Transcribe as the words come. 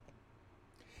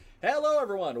Hello,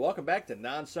 everyone. Welcome back to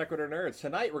Non Sequitur Nerds.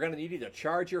 Tonight, we're going to need you to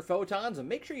charge your photons and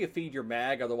make sure you feed your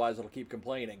mag, otherwise, it'll keep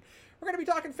complaining. We're going to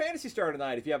be talking Phantasy Star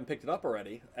tonight if you haven't picked it up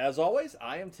already. As always,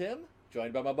 I am Tim,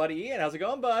 joined by my buddy Ian. How's it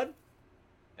going, bud?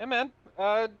 Hey man,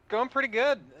 going pretty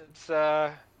good. It's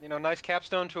nice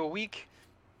capstone to a week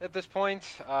at this point.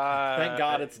 Thank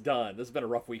God it's done. This has been a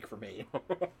rough week for me.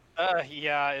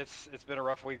 Yeah, it's been a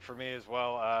rough week for me as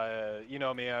well. You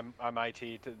know me, I'm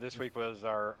IT. This week was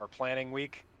our planning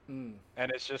week, Mm.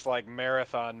 and it's just like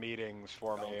marathon meetings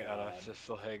for Oh, me, and God. it's just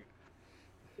like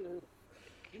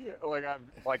I'm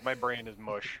like my brain is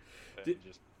mush. Did,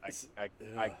 Just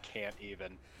I can't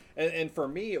even. and for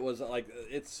me, it was like,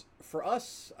 it's for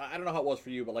us, I don't know how it was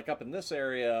for you, but like up in this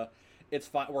area,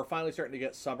 we're finally starting to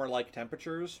get summer like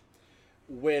temperatures.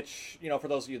 Which, for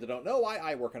those of you that don't know,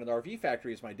 I work in an RV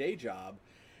factory as my day job.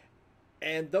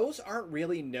 And those aren't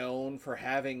really known for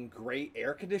having great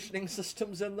air conditioning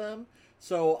systems in them.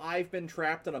 So I've been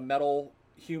trapped in a metal,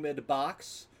 humid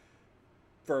box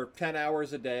for 10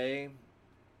 hours a day.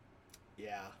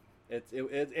 Yeah,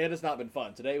 it has not been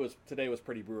fun. Today was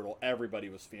pretty brutal. Everybody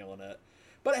was feeling it.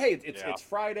 But hey, Yeah. it's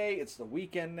Friday. It's the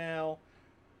weekend now.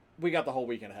 We got the whole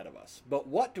weekend ahead of us. But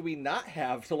what do we not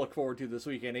have to look forward to this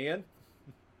weekend, Ian?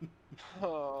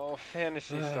 Oh,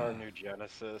 Fantasy Star New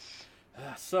Genesis.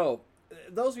 So,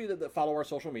 those of you that follow our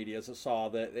social medias saw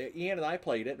that Ian and I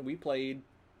played it, and we played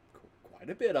quite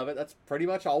a bit of it. That's pretty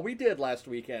much all we did last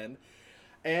weekend.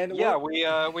 And Yeah,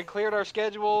 we're we cleared our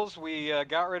schedules. We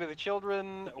got rid of the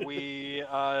children. We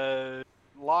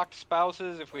locked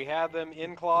spouses if we had them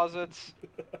in closets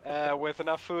with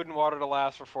enough food and water to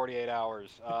last for 48 hours.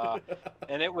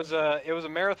 And it was a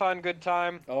marathon good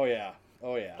time. oh yeah,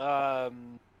 oh yeah.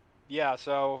 Um, yeah,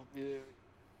 so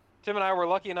Tim and I were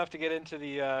lucky enough to get into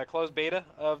the closed beta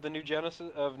of the New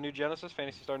Genesis,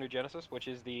 Fantasy Star New Genesis, which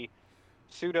is the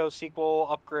pseudo sequel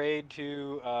upgrade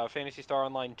to Phantasy Star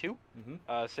Online 2, hmm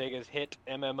Sega's hit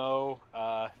MMO,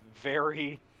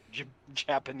 very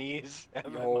Japanese Oh,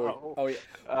 MMO. oh yeah.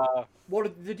 Uh, Well,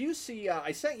 did you see?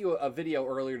 I sent you a video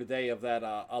earlier today of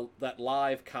that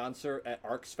live concert at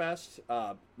Arcs Fest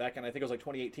back in, I think it was like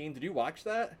 2018. Did you watch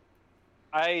that?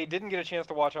 I didn't get a chance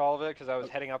to watch all of it because I was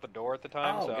heading out the door at the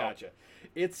time. Oh, So gotcha.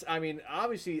 I mean,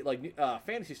 obviously, like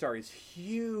Fantasy Star is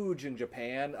huge in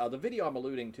Japan. The video I'm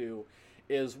alluding to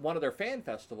is one of their fan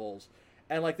festivals,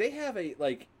 and like they have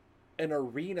an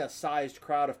arena-sized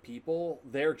crowd of people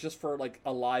there just for like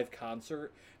a live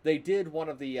concert. They did one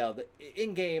of the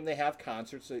in-game. They have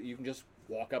concerts that you can just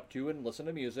walk up to and listen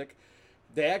to music.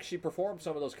 They actually performed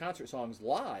some of those concert songs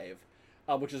live,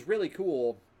 which is really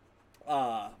cool.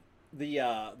 Uh,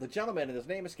 the gentleman, and his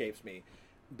name escapes me,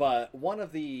 but one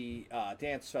of the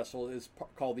dance festivals is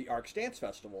called the Arcs Dance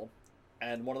Festival,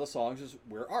 and one of the songs is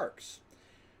 "We're Arcs."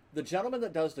 The gentleman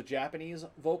that does the Japanese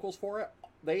vocals for it,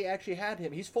 they actually had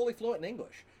him. He's fully fluent in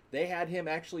English. They had him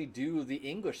actually do the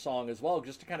English song as well,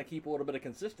 just to kind of keep a little bit of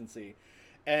consistency.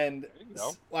 And there you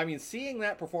go. I mean, seeing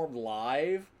that performed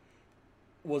live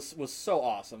was so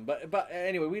awesome. But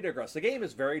anyway, we digress. The game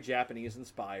is very Japanese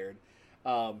inspired.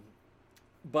 Um,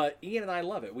 but Ian and I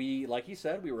love it. We, like he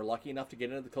said, we were lucky enough to get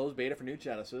into the closed beta for New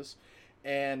Genesis.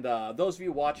 And those of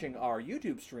you watching our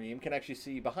YouTube stream can actually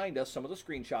see behind us some of the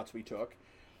screenshots we took.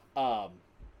 Um,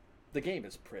 the game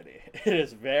is pretty. It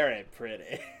is very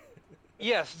pretty.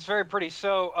 Yes, it's very pretty.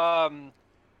 So,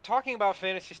 talking about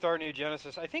Fantasy Star New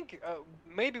Genesis, I think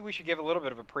maybe we should give a little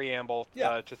bit of a preamble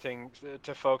Yeah. to things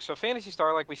to folks. So, Fantasy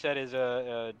Star, like we said, is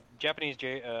a Japanese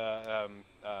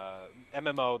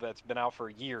MMO that's been out for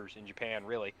years in Japan.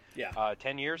 Really, Yeah.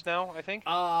 10 years now, I think.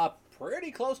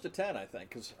 Pretty close to 10, I think,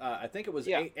 because I think it was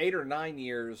Yeah, eight or 9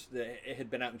 years that it had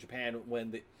been out in Japan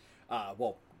when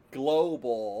well,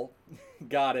 Global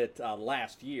got it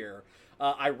last year.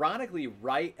 Ironically,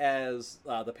 right as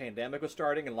the pandemic was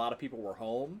starting and a lot of people were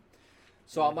home.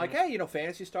 So I'm like, hmm hey,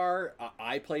 Fantasy Star,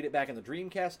 I played it back in the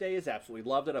Dreamcast days, absolutely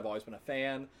loved it. I've always been a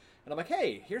fan. And I'm like,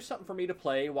 hey, here's something for me to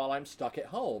play while I'm stuck at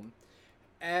home.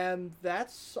 And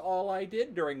that's all I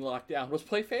did during lockdown was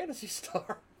play Fantasy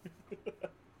Star.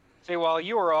 See, while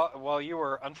you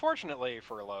were unfortunately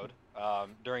furloughed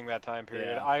during that time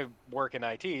period, Yeah. I work in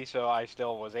IT, so I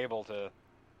still was able to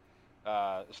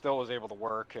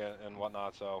work and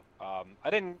whatnot. So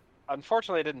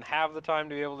unfortunately, I didn't have the time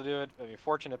to be able to do it. I mean,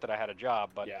 fortunate that I had a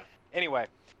job. But Yeah. anyway,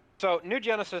 so New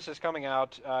Genesis is coming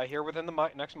out here within the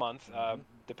next month. hmm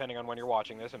Depending on when you're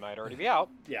watching this, it might already be out.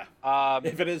 Yeah. Um,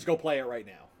 If it is, go play it right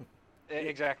now.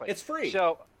 exactly. It's free.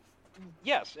 So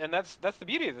yes, and that's the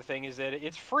beauty of the thing is that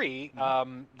it's free.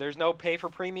 hmm There's no pay for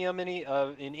premium in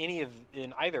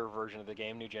either version of the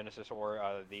game, New Genesis or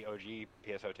the OG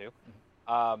PSO2.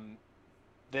 Um,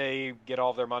 they get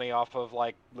all of their money off of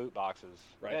like loot boxes.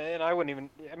 Right. And I wouldn't even.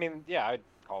 I mean, yeah, I'd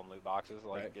call them loot boxes.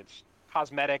 Like Right. it's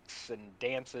cosmetics and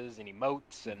dances and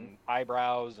emotes and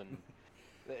eyebrows and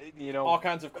all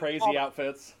kinds of crazy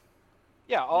outfits.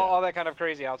 Yeah, all that kind of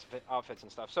crazy outfits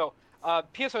and stuff. So,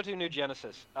 PSO2 New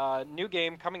Genesis, new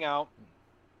game coming out.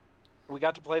 We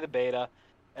got to play the beta.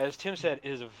 As Tim said, it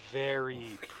is a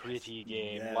very pretty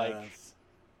game. Yes.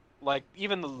 Like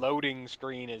even the loading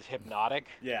screen is hypnotic.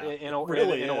 Yeah, in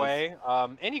really a way.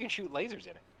 And you can shoot lasers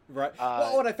in it. Right.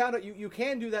 Well, and I found out you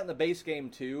can do that in the base game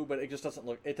too, but it just doesn't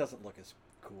look as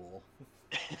cool.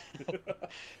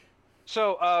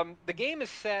 So the game is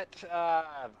set. I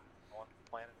don't know what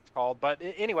planet it's called, but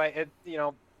anyway,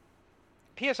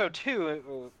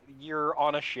 PSO2, you're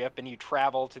on a ship and you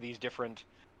travel to these different,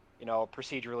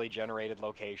 procedurally generated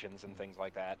locations and things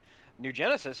like that. New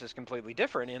Genesis is completely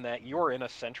different in that you're in a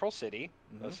central city,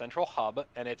 a central hub,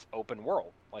 and it's open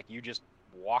world. Like you just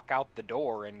walk out the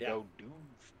door and go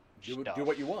do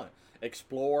what you want.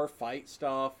 Explore, fight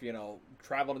stuff,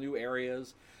 travel to new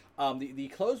areas.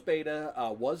 The closed beta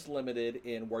was limited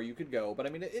in where you could go, but I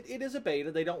mean it is a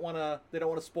beta. They don't want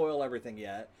to spoil everything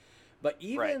yet. But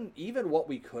even what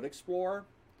we could explore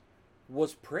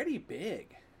was pretty big.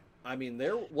 I mean,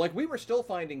 we were still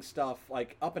finding stuff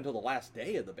like up until the last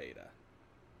day of the beta.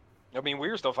 I mean, we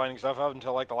were still finding stuff up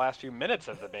until like the last few minutes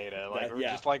of the beta. Like we were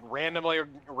just like randomly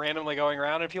going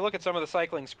around. And if you look at some of the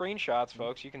cycling screenshots,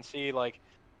 folks, you can see like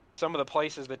some of the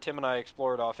places that Tim and I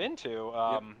explored off into.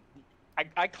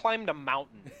 I climbed a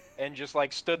mountain and just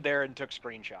like stood there and took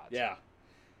screenshots. Yeah.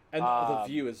 And the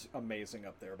view is amazing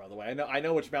up there, by the way. I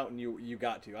know which mountain you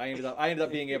got to. I ended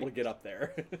up being able to get up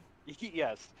there.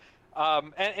 Yes.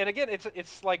 And again,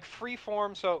 it's like free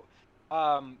form, so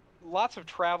lots of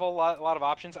travel, lot of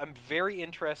options. I'm very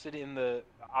interested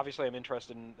obviously I'm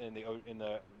interested in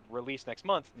the release next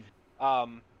month.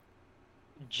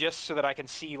 Just so that I can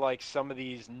see like some of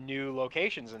these new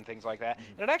locations and things like that.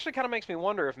 And it actually kind of makes me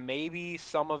wonder if maybe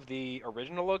some of the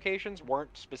original locations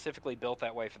weren't specifically built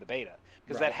that way for the beta.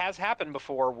 Because that has happened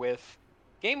before with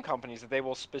game companies, that they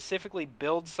will specifically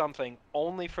build something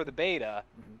only for the beta,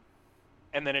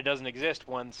 and then it doesn't exist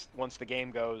once the game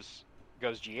goes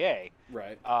GA.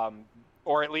 Right.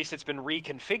 Or at least it's been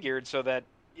reconfigured so that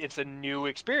it's a new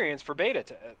experience for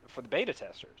the beta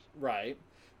testers. Right.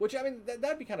 Which, I mean,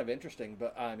 that'd be kind of interesting,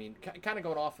 but, I mean, kind of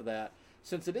going off of that,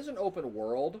 since it is an open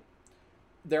world,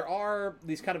 there are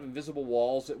these kind of invisible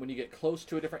walls that when you get close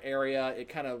to a different area, it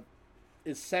kind of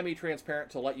is semi-transparent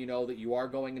to let you know that you are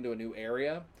going into a new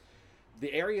area.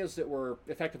 The areas that were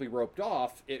effectively roped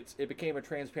off, it became a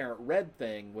transparent red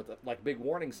thing with, like, big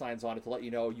warning signs on it to let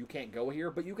you know you can't go here,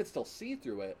 but you could still see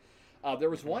through it. There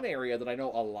was one area that I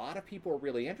know a lot of people are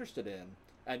really interested in,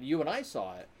 and you and I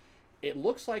saw it. It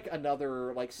looks like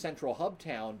another like central hub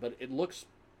town, but it looks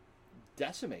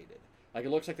decimated. Like it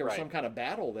looks like there was some kind of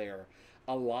battle there.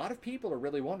 A lot of people are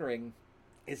really wondering,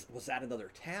 was that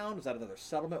another town? Was that another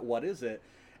settlement? What is it?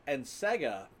 And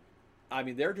Sega, I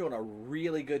mean, they're doing a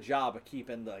really good job of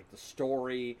keeping the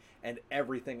story and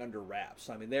everything under wraps.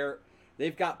 I mean,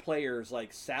 they've got players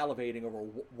like salivating over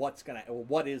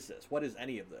what is this? What is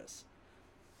any of this?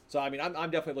 So I mean,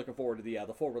 I'm definitely looking forward to the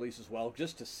full release as well,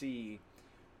 just to see,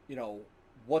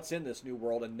 what's in this new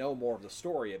world and know more of the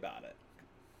story about it.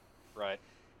 Right.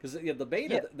 Because the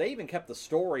beta, they even kept the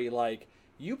story, like,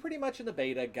 you pretty much in the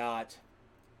beta got,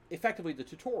 effectively, the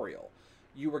tutorial.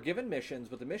 You were given missions,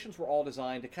 but the missions were all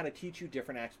designed to kind of teach you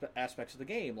different aspects of the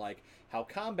game, like how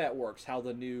combat works, how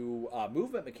the new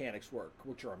movement mechanics work,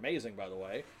 which are amazing, by the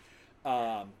way.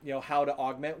 How to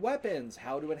augment weapons,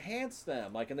 how to enhance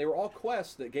them. And they were all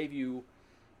quests that gave you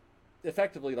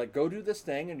effectively like, go do this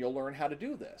thing and you'll learn how to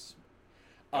do this,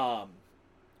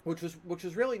 which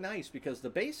was really nice, because the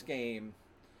base game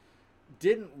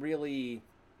didn't really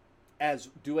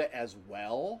do it as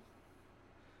well.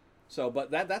 So, but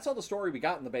that's all the story we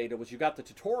got in the beta was you got the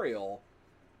tutorial,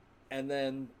 and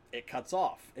then it cuts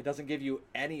off. It doesn't give you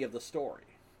any of the story,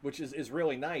 which is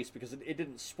really nice, because it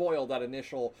didn't spoil that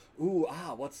initial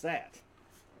what's that.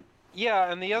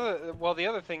 Yeah, and the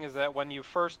other thing is that when you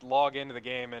first log into the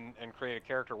game and create a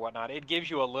character or whatnot, it gives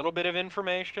you a little bit of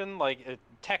information, like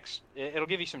text. It'll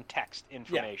give you some text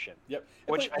information. Yeah. Yep.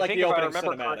 Which like I think, the if I opening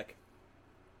remember cinematic.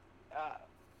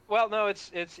 Well, no,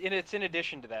 it's in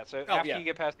addition to that. So after you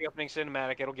get past the opening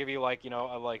cinematic, it'll give you like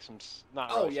some not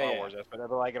really Star Wars,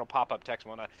 but like it'll pop up text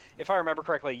and whatnot. If I remember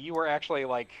correctly, you were actually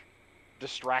like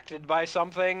distracted by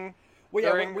something.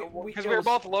 Well, because we were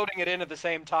both loading it in at the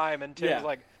same time, and Tim's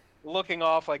like looking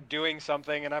off, like doing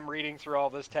something, and I'm reading through all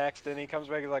this text, and he comes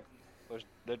back and like,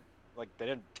 like they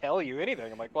didn't tell you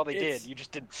anything. I'm like, well, they It's- did. You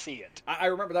just didn't see it. I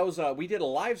remember that was we did a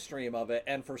live stream of it,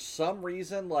 and for some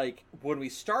reason, like when we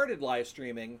started live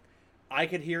streaming, I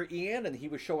could hear Ian, and he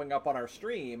was showing up on our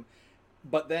stream.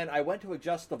 But then I went to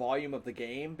adjust the volume of the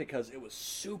game because it was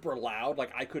super loud.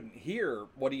 Like I couldn't hear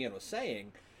what Ian was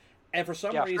saying, and for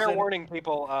some reason, Fair warning,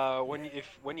 people.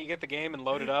 When you get the game and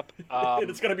load it up,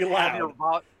 it's going to be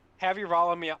loud. Have your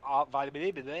volume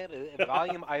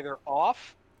volume either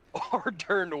off or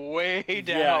turned way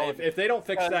down. Yeah, if they don't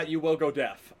fix that, you will go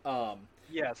deaf.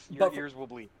 Yes, your ears will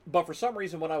bleed. But for some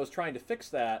reason, when I was trying to fix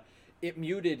that, it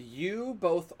muted you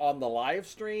both on the live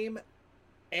stream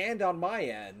and on my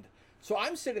end. So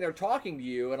I'm sitting there talking to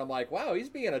you, and I'm like, wow, he's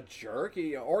being a jerk,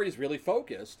 or he's really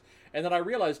focused. And then I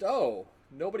realized, oh,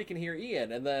 nobody can hear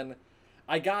Ian. And then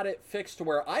I got it fixed to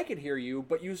where I could hear you,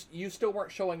 but you still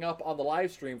weren't showing up on the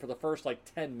live stream for the first,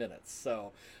 10 minutes.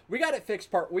 So we got it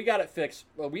fixed.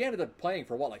 Well, we ended up playing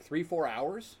for, 3-4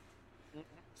 hours?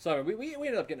 So we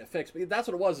ended up getting it fixed. But that's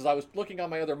what it was, is I was looking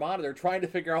on my other monitor trying to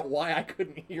figure out why I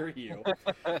couldn't hear you.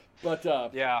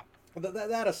 But, yeah.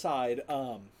 That aside,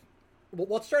 well,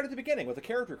 let's start at the beginning with the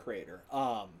character creator.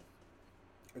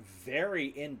 Very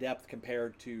in-depth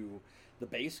compared to the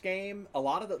base game. A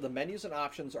lot of the menus and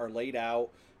options are laid out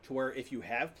to where if you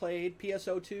have played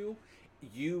PSO2,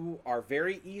 you are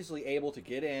very easily able to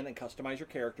get in and customize your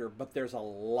character, but there's a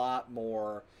lot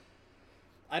more.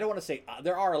 I don't want to say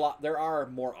there are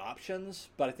more options,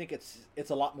 but I think it's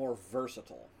a lot more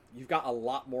versatile. You've got a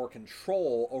lot more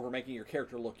control over making your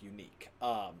character look unique.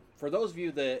 For those of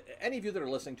you any of you that are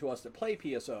listening to us that play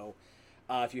PSO,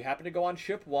 if you happen to go on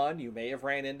ship 1, you may have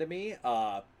ran into me.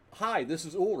 Hi, this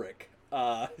is Ulrich.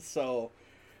 In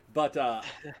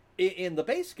the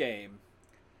base game,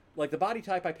 like the body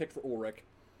type I picked for Ulrich,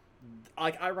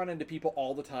 I run into people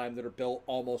all the time that are built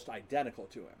almost identical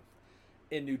to him.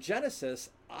 In New Genesis,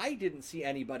 I didn't see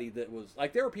anybody that was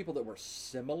there were people that were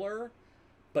similar,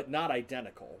 but not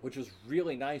identical, which is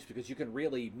really nice because you can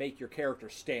really make your character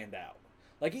stand out.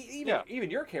 Even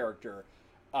your character,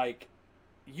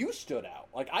 you stood out.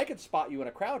 I could spot you in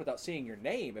a crowd without seeing your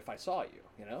name if I saw you.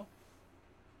 You know.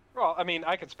 Well, I mean,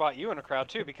 I could spot you in a crowd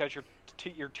too because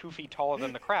you're 2 feet taller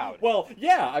than the crowd. Well,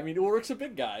 yeah. I mean, Ulrich's a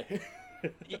big guy.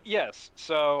 Yes.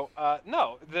 So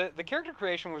no, the character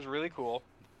creation was really cool.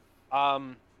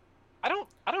 I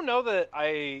don't know that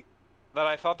I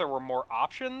thought there were more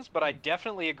options, but I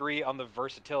definitely agree on the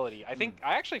versatility. I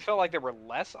actually felt like there were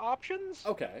less options.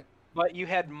 Okay. But you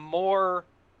had more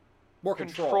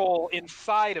control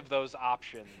inside of those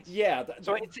options. Yeah.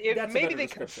 Maybe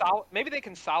they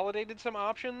consolidated some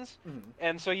options,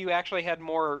 and so you actually had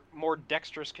more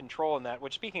dexterous control in that.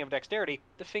 Which, speaking of dexterity,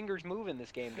 the fingers move in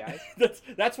this game, guys.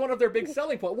 that's one of their big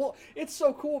selling points. Well, it's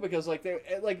so cool because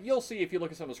you'll see if you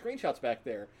look at some of the screenshots back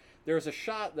there. There's a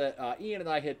shot that Ian and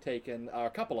I had taken, a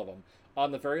couple of them,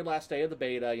 on the very last day of the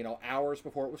beta. Hours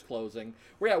before it was closing.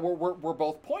 We're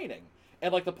both pointing,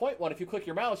 and the point one, if you click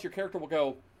your mouse, your character will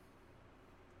go.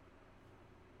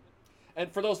 And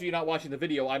for those of you not watching the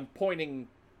video, I'm pointing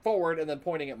forward and then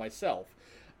pointing at myself.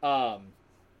 Yeah,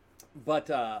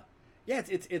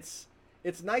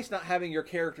 it's nice not having your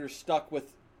character stuck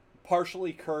with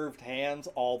partially curved hands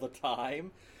all the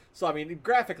time. So, I mean,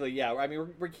 graphically, yeah, I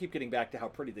mean, we keep getting back to how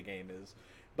pretty the game is.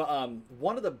 But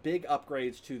one of the big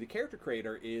upgrades to the character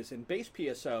creator is in base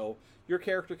PSO, your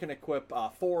character can equip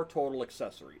 4 total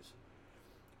accessories.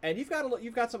 And you've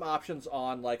got some options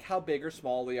on how big or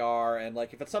small they are, and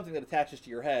if it's something that attaches to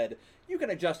your head, you can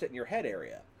adjust it in your head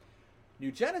area.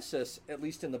 New Genesis, at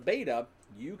least in the beta,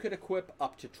 you could equip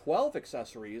up to 12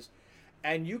 accessories,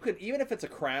 and you could, even if it's a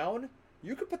crown,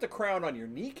 you could put the crown on your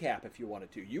kneecap if you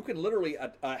wanted to. You can literally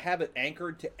have it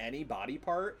anchored to any body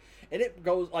part, and it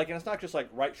goes and it's not just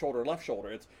right shoulder, left shoulder.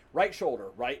 It's right shoulder,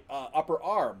 right upper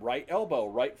arm, right elbow,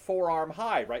 right forearm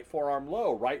high, right forearm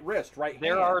low, right wrist, right hand.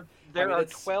 There are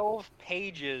 12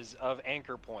 pages of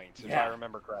anchor points, if I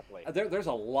remember correctly. There's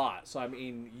a lot. So, I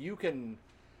mean, you can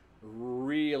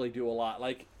really do a lot.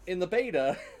 In the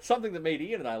beta, something that made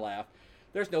Ian and I laugh,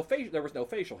 there was no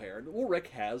facial hair. And Ulrich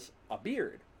has a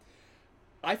beard.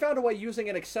 I found a way using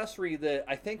an accessory that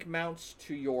I think mounts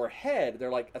to your head.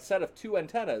 They're a set of 2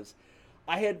 antennas.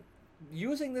 I had,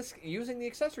 using the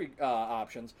accessory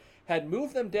options, had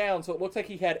moved them down so it looked like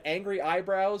he had angry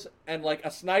eyebrows and a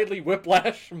Snidely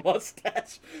Whiplash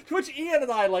mustache. To which Ian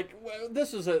and I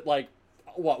this is at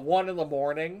 1 in the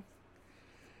morning,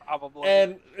 probably,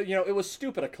 and it was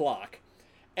stupid o'clock,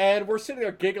 and we're sitting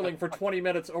there giggling for 20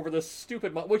 minutes over this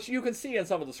stupid, which you can see in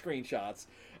some of the screenshots.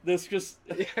 This just,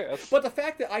 yes. But the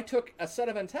fact that I took a set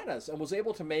of antennas and was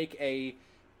able to make a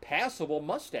passable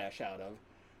mustache out of,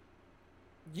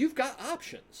 you've got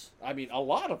options. I mean, a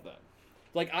lot of them.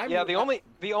 Like Yeah, the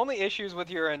only issues with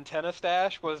your antenna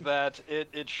stash was that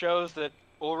it shows that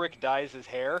Ulrich dyes his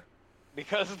hair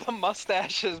because the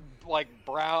mustache is like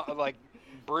brown, like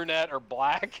brunette or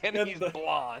black, and he's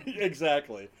blonde.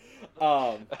 Exactly.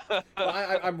 But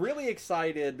I'm really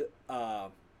excited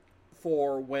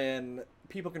for when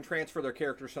people can transfer their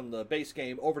characters from the base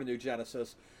game over to New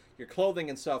Genesis. Your clothing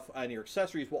and stuff and your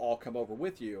accessories will all come over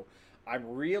with you.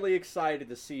 I'm really excited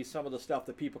to see some of the stuff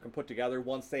that people can put together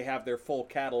once they have their full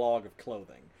catalog of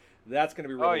clothing. That's going to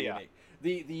be really unique.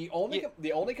 The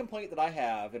only complaint that I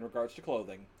have in regards to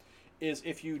clothing is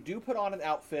if you do put on an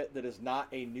outfit that is not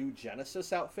a New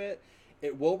Genesis outfit,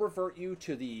 it will revert you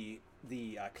to the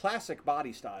classic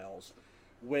body styles,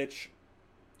 which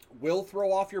will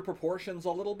throw off your proportions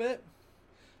a little bit.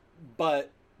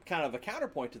 But kind of a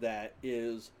counterpoint to that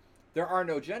is there are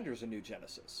no genders in New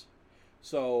Genesis.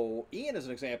 So Ian, as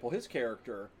an example, his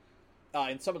character,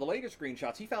 in some of the later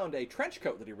screenshots, he found a trench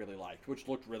coat that he really liked, which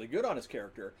looked really good on his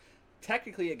character.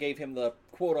 Technically, it gave him the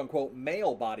quote-unquote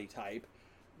male body type,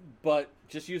 but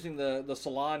just using the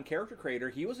Salon character creator,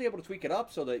 he was able to tweak it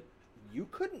up so that you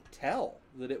couldn't tell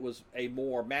that it was a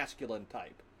more masculine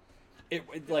type.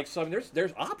 So I mean,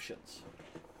 there's options.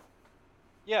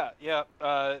 Yeah.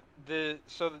 The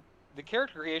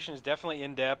character creation is definitely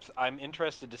in depth. I'm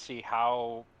interested to see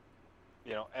how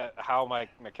how my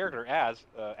character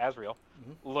Asriel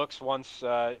looks once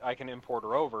I can import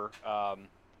her over,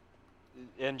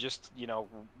 and just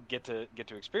get to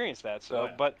experience that. So,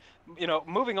 but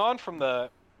moving on from the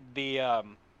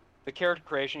character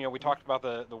creation, we talked about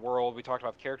the world, we talked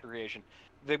about the character creation.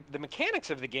 The mechanics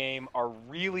of the game are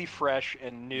really fresh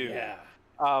and new. Yeah.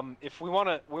 If we want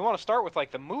to start with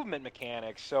like the movement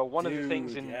mechanics. So one of the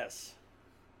things in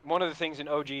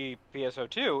OG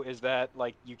PSO2 is that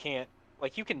like you can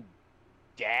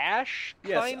dash,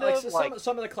 kind of.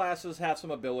 Some of the classes have some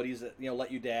abilities that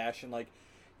let you dash, and like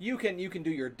you can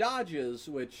do your dodges,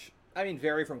 which I mean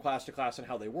vary from class to class and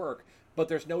how they work, but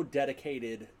there's no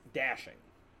dedicated dashing.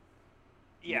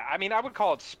 Yeah, I mean I would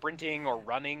call it sprinting or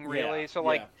running really. So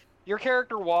like your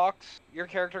character walks, your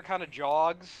character kind of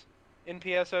jogs in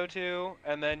PSO2,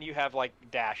 and then you have like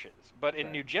dashes. But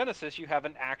in New Genesis you have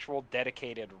an actual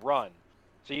dedicated run.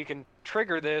 So you can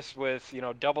trigger this with,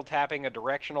 double tapping a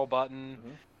directional button,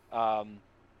 and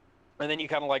then you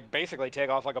kind of like basically take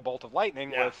off like a bolt of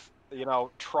lightning with,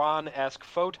 Tron-esque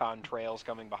photon trails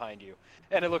coming behind you,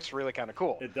 and it looks really kind of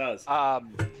cool. It does.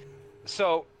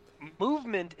 So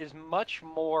movement is much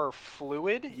more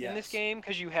fluid in this game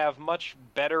because you have much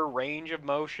better range of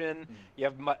motion. You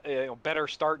have better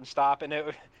start and stop, and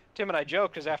Tim and I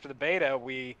joked because after the beta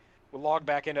we logged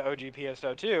back into OG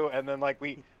PSO2, and then like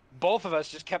both of us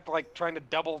just kept like trying to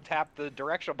double tap the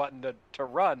directional button to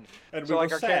run, and so we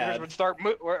like our characters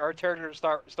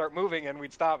would start moving, and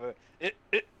we'd stop it.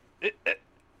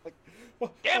 Like,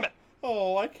 damn it!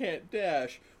 Oh, I can't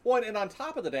dash. Well, and on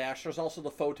top of the dash, there's also the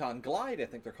photon glide, I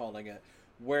think they're calling it,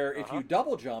 where if you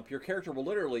double jump, your character will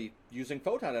literally, using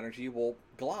photon energy, will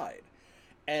glide.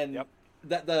 And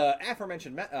that the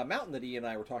aforementioned mountain that Ian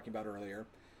and I were talking about earlier,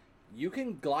 you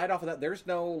can glide off of that. There's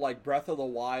no like Breath of the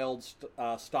Wild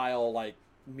style like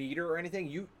meter or anything.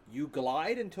 You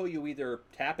glide until you either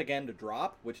tap again to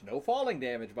drop, which no falling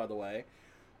damage by the way,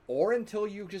 or until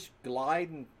you just glide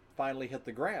and finally hit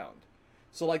the ground.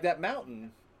 So like that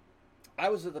mountain, I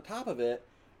was at the top of it,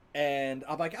 and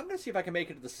I'm like, I'm going to see if I can make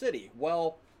it to the city.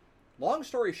 Well, long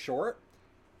story short,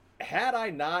 had I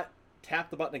not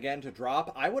tapped the button again to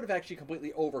drop, I would have actually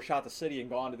completely overshot the city and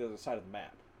gone to the other side of the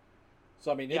map.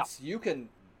 So I mean, it's you can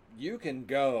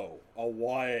go a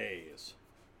ways.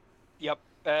 Yep,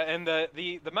 and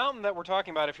the mountain that we're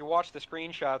talking about, if you watch the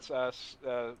screenshots,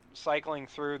 cycling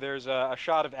through, there's a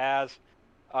shot of Az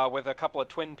with a couple of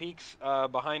twin peaks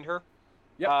behind her.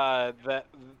 Yep.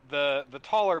 The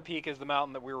taller peak is the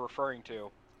mountain that we were referring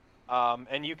to,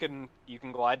 and you can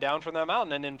glide down from that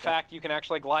mountain, and in fact you can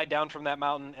actually glide down from that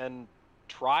mountain and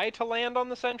try to land on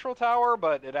the central tower,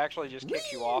 but it actually just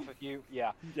kicks you off if you you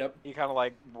kind of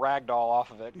like ragdoll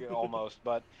off of it almost.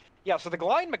 But yeah, so the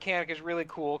glide mechanic is really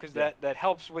cool because that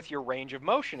helps with your range of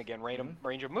motion again,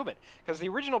 range of movement. Because the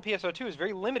original PSO2 is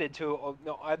very limited to,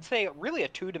 I'd say, really a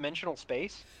two-dimensional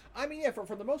space. I mean, yeah,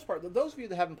 for the most part, those of you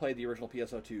that haven't played the original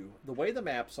PSO2, the way the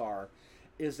maps are,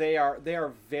 is they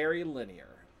are very linear.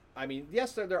 I mean,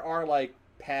 yes, there are like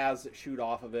paths that shoot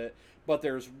off of it, but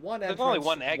there's one entrance, only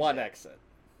one exit.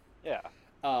 Yeah.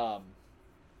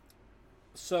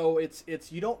 So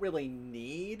it's you don't really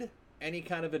need any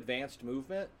kind of advanced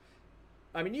movement.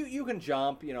 I mean, you can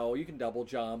jump, you can double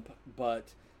jump, but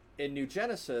in New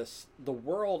Genesis, the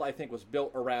world I think was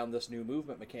built around this new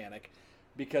movement mechanic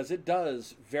because it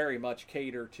does very much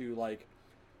cater to like,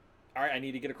 all right, I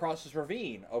need to get across this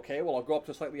ravine. Okay, well I'll go up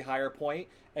to a slightly higher point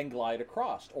and glide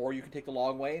across, or you can take the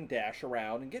long way and dash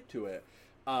around and get to it.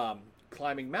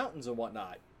 Climbing mountains and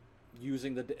whatnot,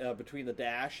 using the between the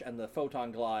dash and the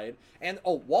photon glide, and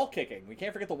wall kicking. We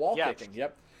can't forget the wall kicking.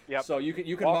 Yep. So you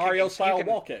can wall Mario kicking, style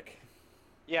wall kick.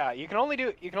 Yeah, you can only do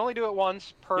it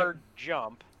once per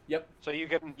jump. Yep. So you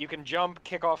can jump,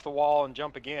 kick off the wall, and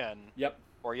jump again. Yep.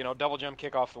 Or double jump,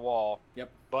 kick off the wall. Yep.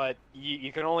 But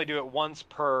you can only do it once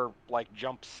per like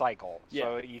jump cycle. Yeah.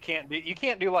 So you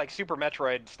can't do like Super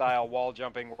Metroid style wall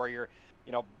jumping where you're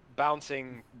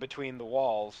bouncing between the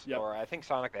walls. Yep. Or I think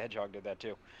Sonic the Hedgehog did that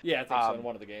too. Yeah, I think so in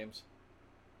one of the games.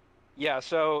 Yeah.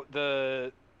 So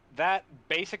that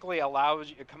basically allows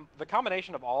you, the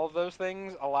combination of all of those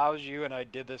things allows you, and I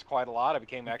did this quite a lot. I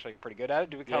became actually pretty good at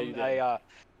it, to become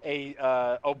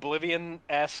a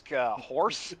Oblivion-esque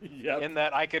horse. Yep. In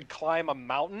that I could climb a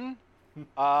mountain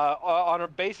on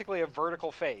basically a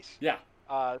vertical face. Yeah.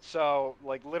 So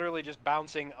like literally just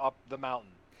bouncing up the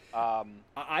mountain.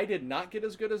 I did not get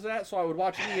as good as that, so I would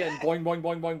watch Ian boing, boing,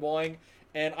 boing, boing, boing,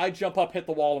 and I'd jump up, hit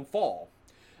the wall, and fall.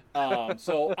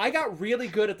 So I got really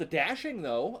good at the dashing,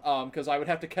 though, because I would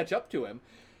have to catch up to him.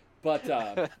 But,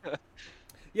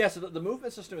 yeah, so the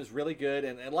movement system is really good,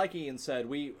 and like Ian said,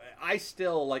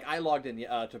 I logged in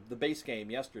to the base game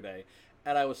yesterday,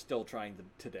 and I was still trying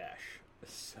to dash.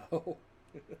 So...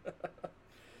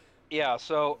 Yeah,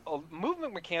 so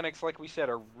movement mechanics, like we said,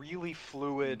 are really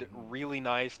fluid, really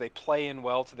nice. They play in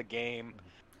well to the game.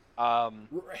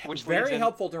 Which very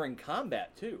helpful during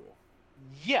combat, too.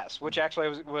 Yes, which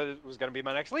actually was going to be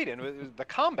my next lead-in, was the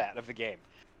combat of the game.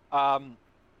 One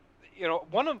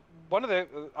of the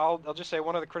I'll just say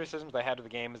one of the criticisms I had of the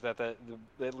game is that the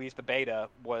at least the beta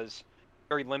was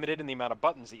very limited in the amount of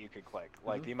buttons that you could click,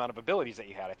 like the amount of abilities that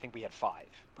you had. I think we had 5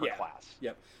 per class.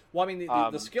 Yep. Well, I mean,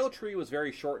 the skill tree was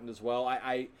very shortened as well.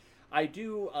 I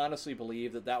do honestly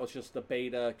believe that was just the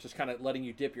beta, just kind of letting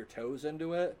you dip your toes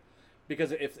into it.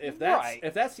 Because if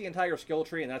that's the entire skill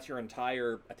tree and that's your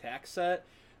entire attack set,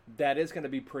 that is going to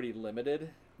be pretty limited.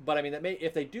 But I mean,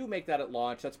 if they do make that at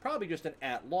launch, that's probably just an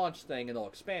at-launch thing, and they'll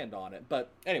expand on it. But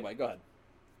anyway, go ahead.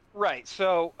 Right.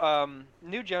 So,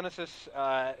 New Genesis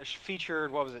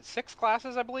featured 6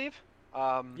 classes, I believe.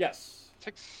 Yes.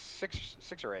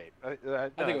 Six or 8. I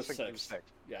think it was 6. It was 6.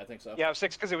 Yeah, I think so. Yeah,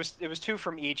 6 because it was 2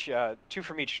 from each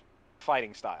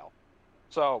fighting style.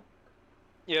 So.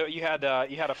 You had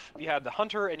the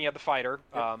hunter and you had the fighter.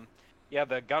 Yep. You had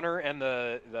the gunner and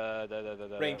the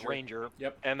ranger.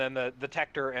 Yep. And then the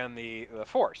detector and the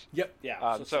force. Yep.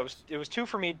 Yeah. So it was 2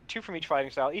 from each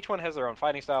fighting style. Each one has their own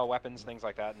fighting style, weapons, things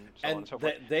like that, and so on and so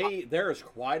forth. There is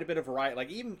quite a bit of variety. Like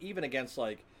even against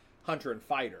like hunter and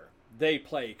fighter, they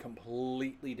play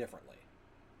completely differently.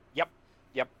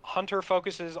 Yep. Hunter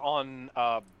focuses on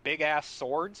big ass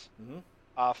swords. Mm-hmm.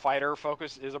 Fighter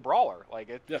focus is a brawler. Like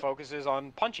it focuses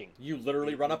on punching. You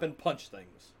literally run up and punch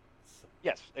things.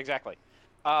 Yes, exactly.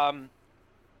 So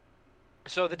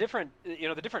the different,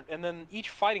 and then each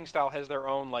fighting style has their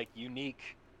own like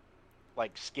unique,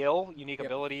 like skill, unique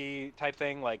ability type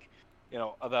thing. Like,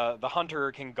 the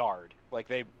hunter can guard. Like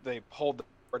they hold the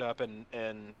sword up and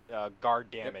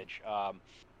guard damage. Yep.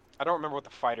 I don't remember what the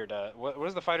fighter does. What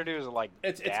does the fighter do? Is it like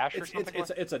dash or something?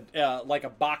 It's a like a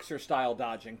boxer style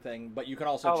dodging thing, but you can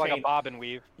also like a bob and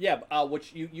weave. Yeah,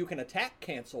 which you can attack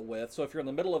cancel with. So if you're in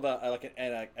the middle of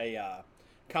a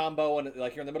combo and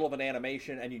like you're in the middle of an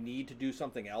animation and you need to do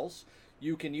something else,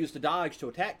 you can use the dodge to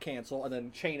attack cancel and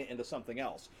then chain it into something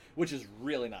else, which is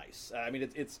really nice. I mean,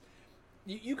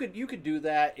 you could do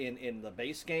that in the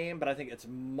base game, but I think it's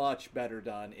much better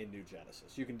done in New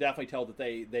Genesis. You can definitely tell that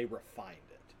they refined it.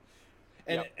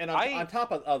 And on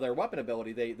top of their weapon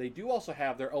ability, they do also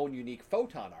have their own unique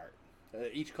photon art,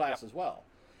 each class as well,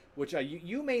 which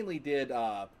you mainly did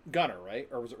Gunner, right?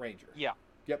 Or was it Ranger? Yeah.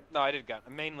 Yep. No, I did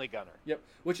mainly Gunner. Yep.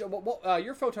 Which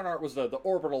your photon art was the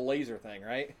orbital laser thing,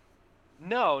 right?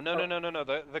 No.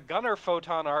 The Gunner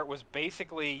photon art was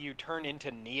basically you turn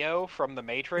into Neo from the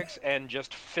Matrix and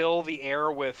just fill the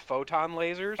air with photon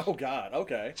lasers. Oh God,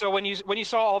 okay. So when you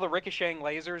saw all the ricocheting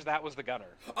lasers, that was the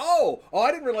Gunner. Oh,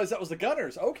 I didn't realize that was the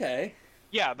Gunners. Okay.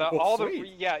 Yeah,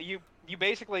 you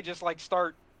basically just like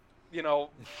start,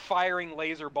 firing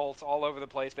laser bolts all over the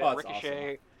place.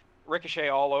 They ricochet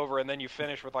all over, and then you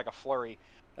finish with like a flurry.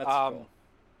 That's cool.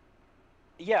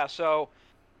 Yeah, so.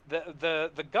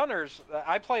 The Gunners,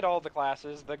 I played all the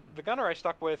classes. The Gunner I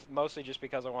stuck with mostly just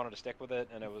because I wanted to stick with it,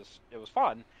 and it was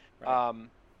fun. Right.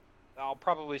 I'll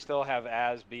probably still have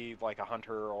Az be like a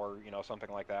hunter or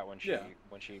something like that when Yeah.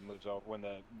 she moves over, when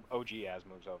the OG Az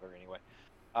moves over anyway.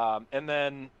 And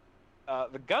then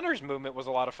the Gunners movement was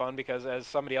a lot of fun because, as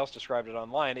somebody else described it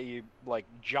online, you like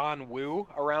John Woo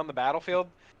around the battlefield.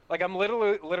 Like I'm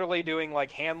literally doing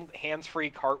like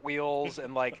hands-free cartwheels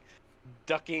and like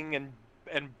ducking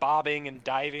and bobbing and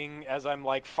diving as I'm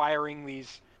like firing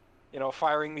these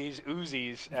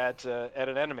Uzis at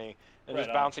an enemy and Right just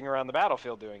on. bouncing around the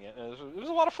battlefield doing it. And it was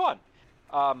a lot of fun.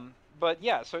 But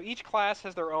yeah, so each class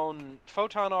has their own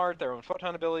photon art, their own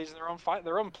photon abilities, their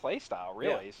own play style,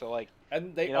 really. Yeah. So like,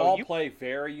 And they you know, all you play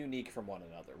very unique from one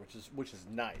another, which is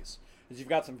nice. Because you've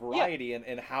got some yeah, variety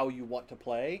in how you want to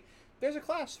play. There's a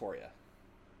class for you.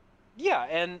 yeah,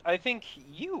 and I think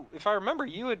if I remember,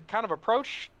 you had kind of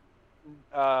approached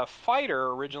fighter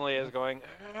originally as going,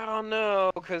 I don't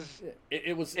know, because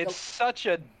It was it's such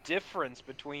a difference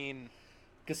between.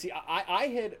 because see, I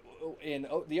had in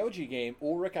the OG game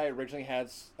Ulrich I originally had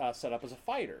set up as a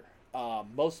fighter,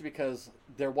 mostly because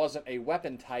there wasn't a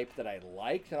weapon type that I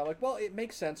liked, and I'm like, well, it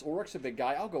makes sense. Ulrich's a big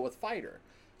guy. I'll go with fighter.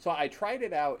 So I tried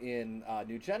it out in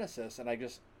New Genesis, and I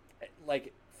just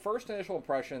like first initial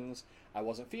impressions, I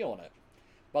wasn't feeling it.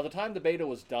 By the time the beta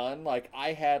was done, like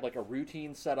I had like a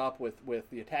routine set up with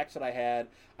the attacks that I had.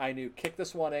 I knew kick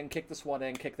this one in, kick this one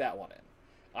in, kick that one in.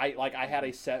 I had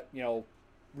a set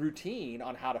routine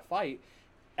on how to fight,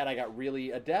 and I got really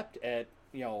adept at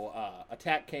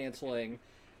attack canceling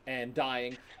and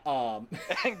dying. And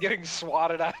getting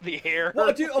swatted out of the air.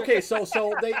 Well, dude, okay, so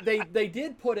they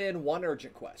did put in one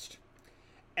urgent quest,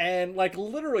 and like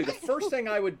literally the first thing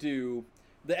I would do,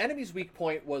 the enemy's weak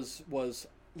point was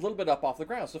a little bit up off the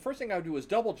ground. So the first thing I would do was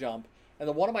double jump, and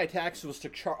then one of my attacks was to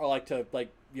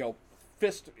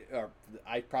fist. Or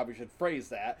I probably should phrase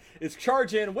that is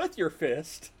charge in with your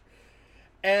fist.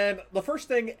 And the first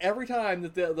thing every time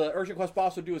that the urgent quest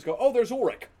boss would do is go, oh, there's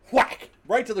Ulrich, whack,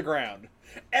 right to the ground.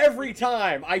 Every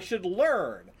time. I should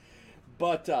learn,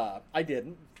 but I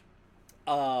didn't.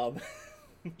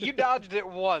 You dodged it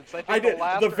once. I think I did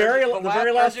the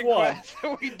very last one.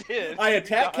 We did. I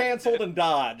attack canceled and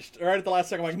dodged right at the last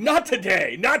second. I'm like, not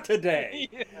today, not today.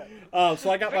 Yeah.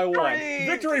 So I got my one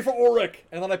victory for Ulrich,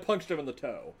 and then I punched him in the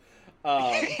toe.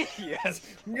 Yes.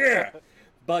 Yeah.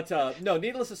 But no,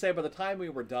 needless to say, by the time we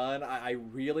were done, I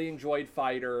really enjoyed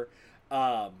Fighter.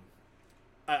 I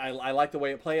like the way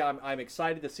it played. I'm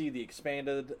excited to see the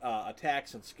expanded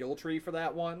attacks and skill tree for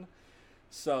that one.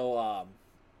 So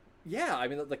yeah, I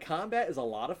mean the combat is a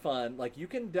lot of fun. Like you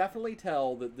can definitely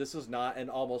tell that this is not an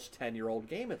almost 10-year-old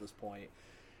game at this point.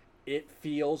 It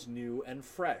feels new and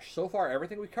fresh. So far,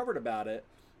 everything we covered about it,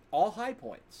 all high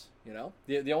points. The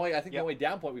only the only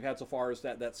down point we've had so far is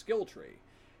that skill tree.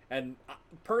 And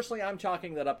personally, I'm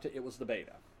chalking that up to it was the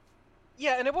beta.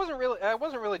 Yeah, and I wasn't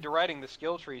really deriding the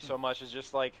skill tree so much as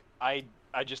just like I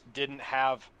just didn't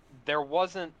have, there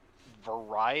wasn't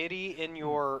variety in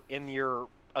your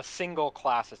a single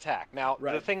class attack. Now,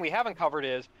 Right. the thing we haven't covered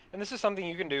is, and this is something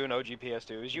you can do in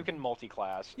OGPS2, is you can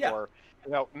multi-class Yeah. or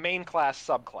main class,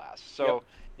 subclass. So,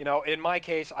 in my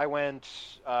case, I went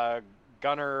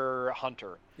Gunner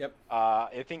Hunter. Yep.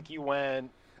 I think you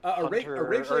went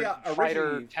Originally,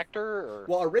 Fighter Tector? Or?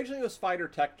 Well, originally it was Fighter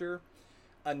Tector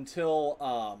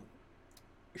until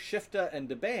Shifta and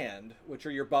Deband, which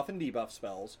are your buff and debuff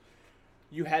spells.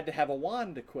 You had to have a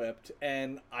wand equipped,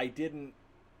 and I didn't.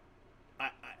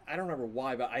 I don't remember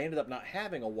why, but I ended up not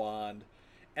having a wand,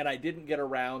 and I didn't get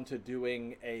around to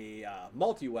doing a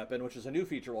multi-weapon, which is a new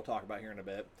feature we'll talk about here in a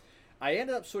bit. I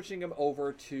ended up switching him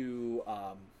over to...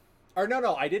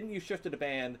 no, I didn't use Shift to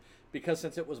Deband because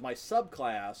since it was my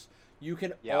subclass, you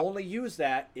can only use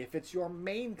that if it's your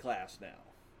main class now.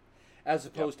 As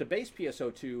opposed to base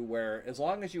PSO2, where as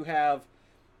long as you have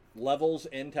levels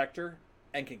in Tector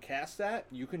and can cast that,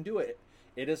 you can do it.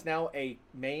 It is now a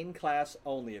main class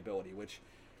only ability, which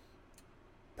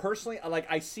personally,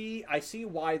 I see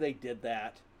why they did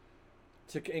that,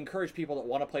 to encourage people that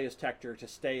want to play as Tector to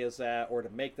stay as that or to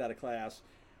make that a class,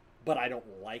 but I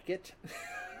don't like it.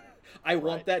 I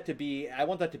want that to be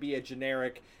a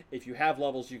generic, if you have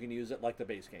levels you can use it like the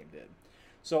base game did.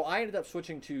 So I ended up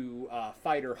switching to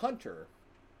Fighter Hunter,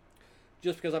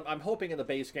 just because I'm hoping in the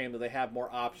base game that they have more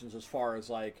options as far as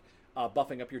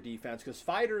buffing up your defense, because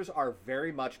fighters are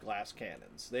very much glass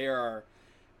cannons. They are,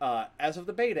 as of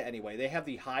the beta anyway, they have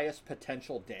the highest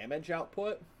potential damage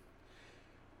output,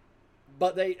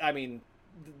 but they're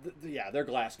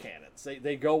glass cannons.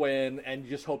 They go in and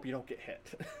you just hope you don't get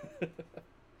hit.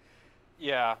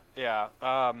 Yeah.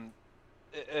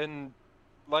 And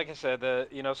like I said,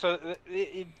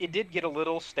 it did get a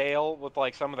little stale with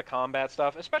some of the combat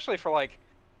stuff, especially for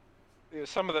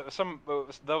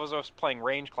those of us playing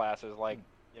range classes, like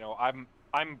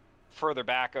I'm further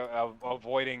back of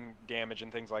avoiding damage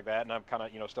and things like that, and I'm kind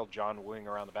of still John Wooing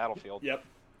around the battlefield. Yep.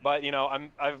 But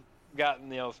I've gotten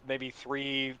maybe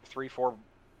four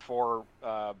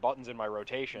buttons in my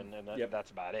rotation, and Yep.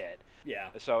 that's about it. Yeah.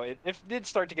 So it did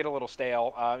start to get a little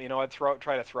stale. I'd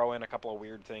try to throw in a couple of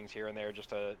weird things here and there just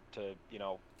to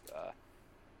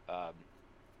um,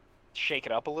 shake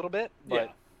it up a little bit.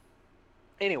 But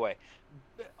anyway,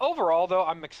 overall though,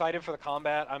 I'm excited for the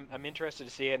combat. I'm interested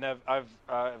to see it, and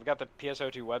I've got the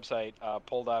PSO2 website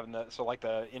pulled up, and so like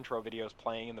the intro video is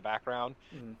playing in the background,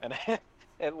 and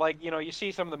and like you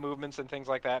see some of the movements and things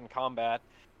like that in combat,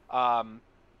 and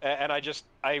I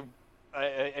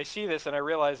see this and I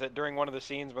realize that during one of the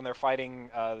scenes when they're fighting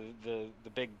the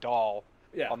big doll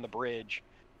on the bridge,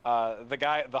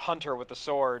 the hunter with the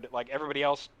sword, like everybody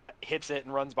else hits it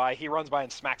and runs by, he runs by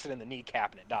and smacks it in the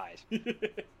kneecap and it dies.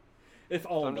 If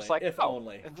only. So I'm just like, if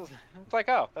only. It's like,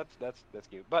 oh, that's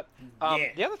cute. But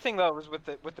the other thing though was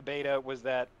with the beta was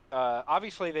that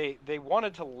obviously they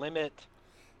wanted to limit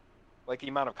like the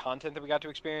amount of content that we got to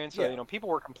experience. So people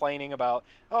were complaining about,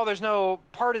 oh, there's no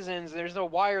partisans, there's no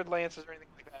wired lances or anything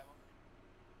like that.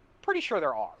 Pretty sure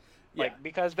there are. Like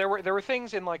because there were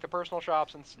things in like the personal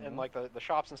shops and like the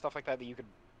shops and stuff like that you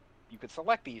could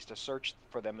select these to search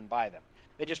for them and buy them.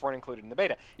 They just weren't included in the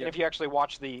beta. And if you actually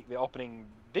watch the opening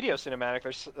video cinematic,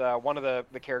 there's one of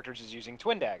the characters is using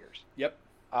twin daggers. Yep.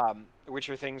 Which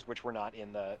are things which were not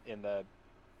in the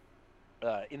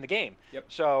game. Yep.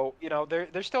 So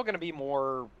there's still going to be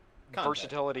more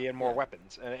versatility and more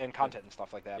weapons and content and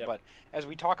stuff like that. But as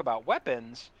we talk about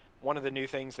weapons, one of the new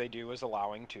things they do is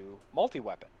allowing to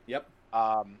multi-weapon. Yep.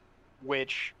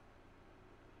 Which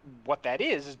what that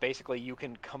is basically you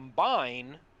can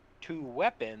combine two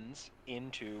weapons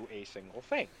into a single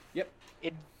thing. Yep.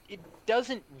 It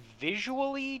doesn't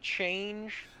visually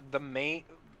change the main,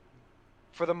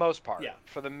 for the most part. Yeah.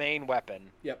 For the main weapon.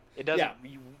 Yep. It doesn't.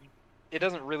 It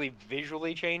doesn't really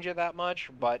visually change it that much,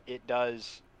 but it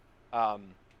does.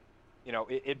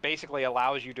 It basically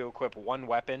allows you to equip one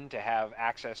weapon to have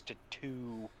access to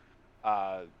two,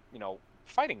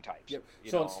 fighting types. Yep.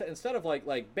 So instead of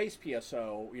like base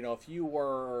PSO, if you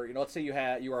were, let's say you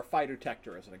were a fighter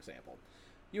Tector as an example,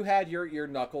 you had your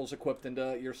knuckles equipped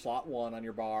into your slot 1 on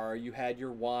your bar, you had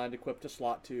your wand equipped to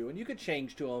slot 2, and you could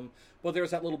change to them. But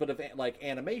there's that little bit of like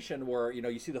animation where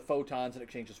you see the photons and it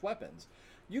changes weapons.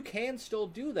 You can still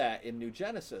do that in New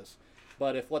Genesis,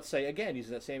 but if, let's say, again,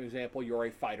 using that same example, you're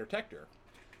a fighter Tector,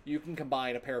 you can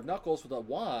combine a pair of knuckles with a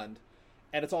wand,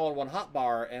 and it's all in one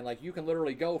hotbar, and like you can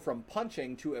literally go from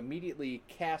punching to immediately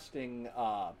casting,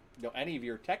 any of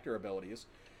your Tector abilities,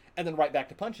 and then right back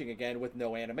to punching again with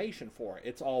no animation for it.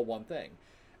 It's all one thing.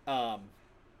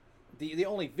 The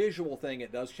only visual thing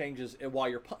it does change is while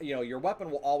your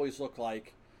weapon will always look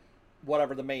like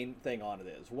whatever the main thing on it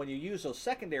is. When you use those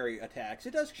secondary attacks,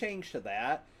 it does change to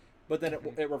that, but then it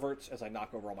reverts, as I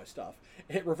knock over all my stuff,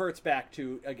 it reverts back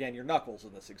to, again, your knuckles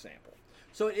in this example.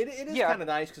 So it is kind of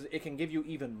nice because it can give you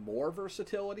even more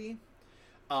versatility.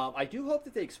 I do hope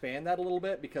that they expand that a little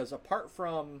bit, because apart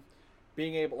from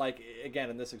being able, like, again,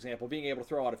 in this example, being able to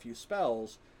throw out a few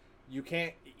spells, you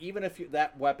can't, even if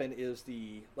that weapon is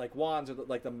like wands are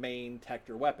like the main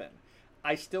Tector weapon,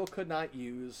 I still could not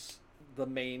use the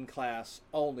main class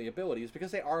only abilities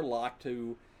because they are locked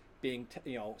to being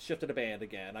shifted a band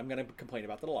again. I'm going to complain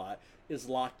about that a lot. Is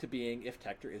locked to being if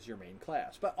Tector is your main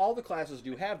class. But all the classes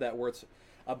do have that, where it's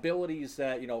abilities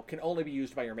that can only be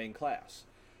used by your main class.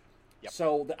 Yep.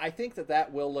 So I think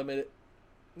that will limit,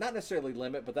 not necessarily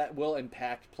limit, but that will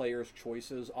impact players'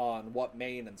 choices on what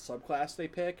main and subclass they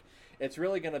pick. It's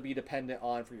really going to be dependent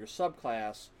on, for your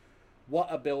subclass, what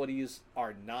abilities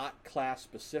are not class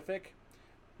specific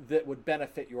that would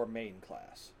benefit your main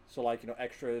class. So like,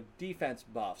 extra defense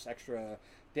buffs, extra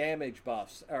damage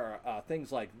buffs, or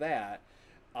things like that.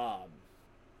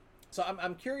 So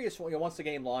I'm curious, once the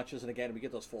game launches and again we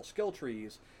get those full skill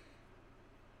trees,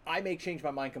 I may change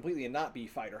my mind completely and not be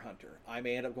fighter hunter. I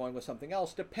may end up going with something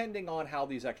else depending on how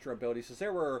these extra abilities, because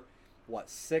there were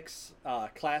 6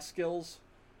 class skills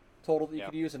total that you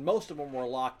could use, and most of them were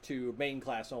locked to main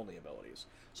class only abilities.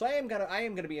 So I am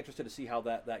gonna be interested to see how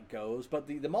that goes. But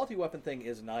the multi-weapon thing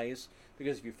is nice,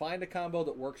 because if you find a combo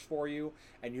that works for you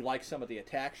and you like some of the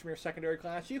attacks from your secondary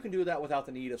class, you can do that without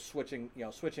the need of switching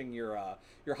your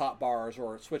hot bars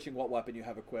or switching what weapon you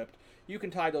have equipped. You can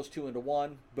tie those two into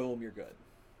one. Boom, you're good.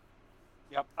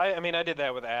 Yep. I did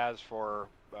that with Az for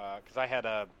because I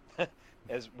had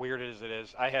as weird as it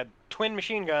is, I had twin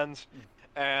machine guns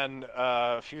and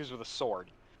fused with a sword.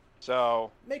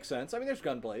 So makes sense. I mean, there's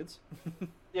gun blades.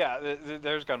 Yeah,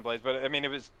 there's gunblades, but I mean, it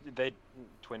was they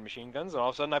twin machine guns, and all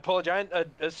of a sudden I pull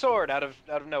a sword out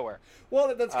of nowhere.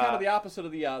 Well, that's kind of Uh, the opposite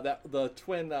of the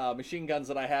twin machine guns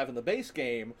that I have in the base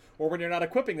game, where when you're not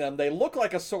equipping them, they look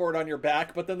like a sword on your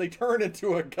back, but then they turn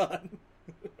into a gun.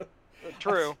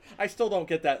 True. I still don't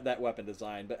get that weapon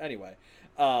design, but anyway,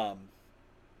 um,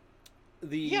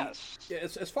 Yes.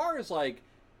 as far as like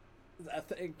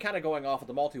kind of going off of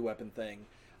the multi-weapon thing,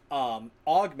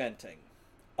 augmenting.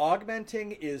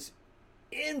 Augmenting is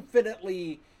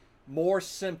infinitely more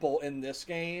simple in this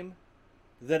game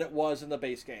than it was in the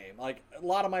base game. Like, a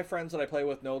lot of my friends that I play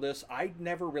with know this. I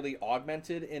never really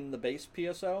augmented in the base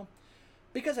PSO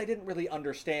because I didn't really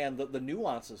understand the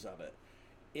nuances of it.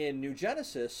 In New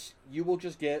Genesis, you will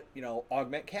just get,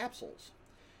 augment capsules.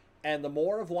 And the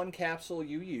more of one capsule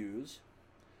you use,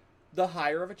 the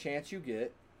higher of a chance you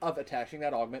get of attaching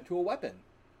that augment to a weapon.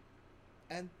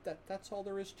 And that's all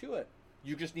there is to it.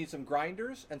 You just need some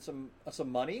grinders and some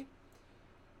money,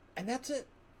 and that's it.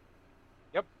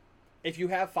 Yep. If you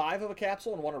have 5 of a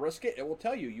capsule and want to risk it, it will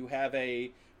tell you have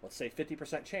a, let's say,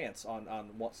 50% chance on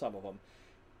some of them.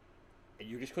 And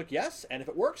you just click yes, and if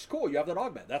it works, cool, you have that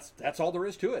augment. That's all there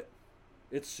is to it.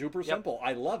 It's super simple.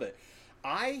 I love it.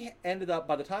 I ended up,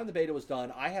 by the time the beta was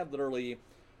done, I had literally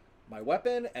my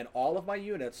weapon and all of my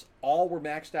units all were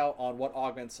maxed out on what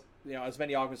augments, as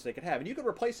many augments they could have. And you could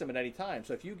replace them at any time.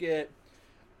 So if you get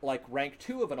like rank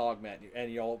 2 of an augment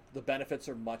and the benefits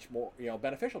are much more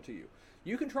beneficial to you,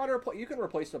 you can try to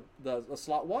replace the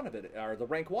slot 1 of it or the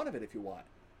rank 1 of it if you want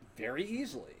very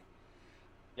easily.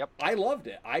 Yep. I loved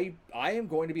it. I am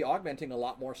going to be augmenting a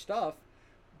lot more stuff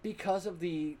because of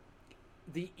the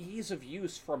ease of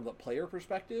use from the player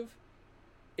perspective.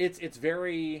 It's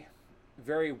very,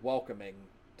 very welcoming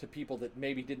to people that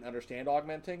maybe didn't understand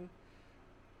augmenting.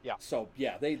 Yeah. So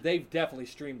yeah, they've definitely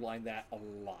streamlined that a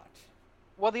lot.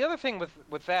 Well, the other thing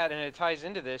with that, and it ties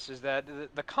into this, is that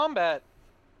the combat,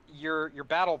 your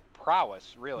battle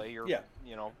prowess, really,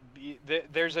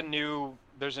 there's a new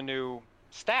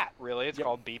stat, really. It's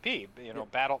called BP.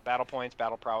 Battle points,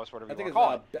 battle prowess, whatever you want to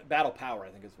call it. Battle power, I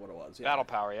think is what it was. Yeah. Battle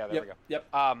power, yeah, there we go. Yep.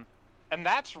 And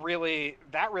that really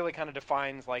kind of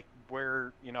defines like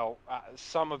where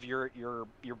some of your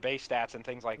base stats and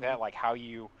things like that, like how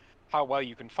well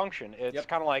you can function. It's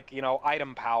kind of like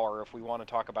item power, if we want to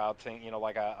talk about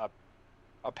like a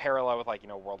parallel with like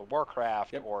World of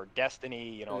Warcraft or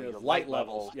Destiny. Your light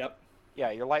levels. Yep.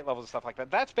 Yeah, your light levels and stuff like that.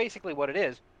 That's basically what it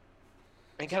is.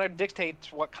 It kind of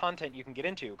dictates what content you can get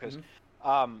into because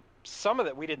some of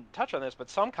that, we didn't touch on this, but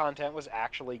some content was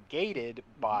actually gated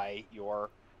by your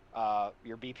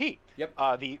BP.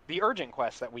 Yep. The urgent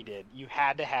quests that we did, you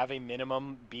had to have a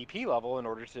minimum BP level in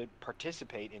order to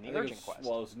participate in the urgent quest.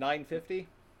 Well, it was 950.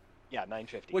 Yeah,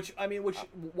 950. Which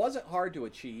wasn't hard to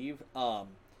achieve.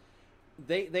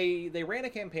 They ran a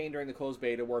campaign during the closed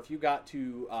beta where if you got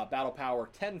to battle power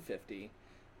 1050,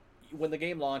 when the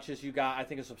game launches, you got, I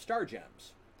think, some star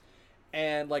gems.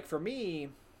 And like for me,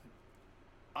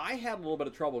 I had a little bit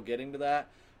of trouble getting to that,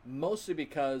 mostly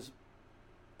because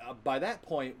by that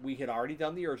point, we had already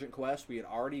done the urgent quest. We had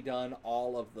already done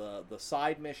all of the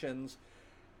side missions.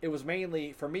 It was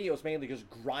mainly just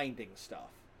grinding stuff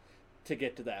to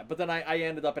get to that. But then I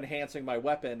ended up enhancing my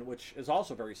weapon, which is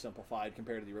also very simplified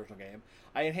compared to the original game.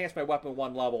 I enhanced my weapon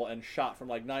 1 level and shot from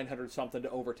like 900 something to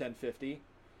over 1050.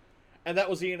 And that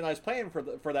was the end I was playing for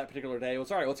that particular day. It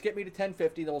was, all right, let's get me to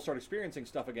 1050, then we'll start experiencing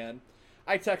stuff again.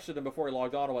 I texted him before he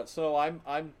logged on and went, so I'm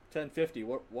 1050.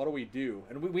 What do we do?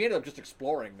 And we ended up just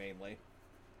exploring mainly.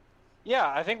 Yeah,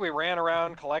 I think we ran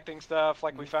around collecting stuff.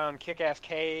 Like we found Kick-Ass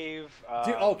Cave.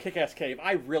 Kick-Ass Cave!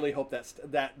 I really hope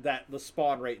that the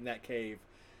spawn rate in that cave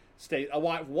stays.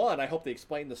 One, I hope they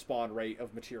explain the spawn rate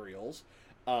of materials.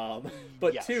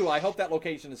 But yes. 2, I hope that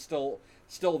location is still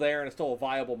there and it's still a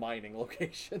viable mining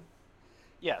location.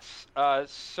 Yes. We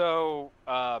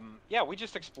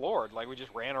just explored. Like we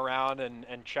just ran around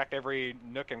and checked every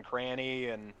nook and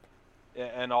cranny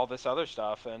and all this other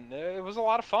stuff, and it was a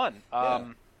lot of fun.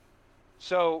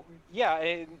 Tim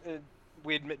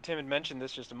had mentioned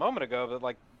this just a moment ago, but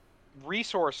like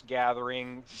resource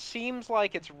gathering seems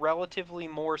like it's relatively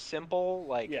more simple.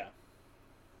 Like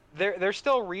there's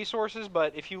still resources,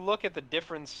 but if you look at the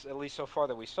difference, at least so far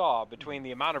that we saw, between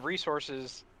the amount of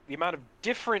resources. The amount of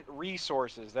different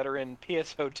resources that are in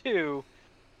PSO2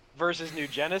 versus New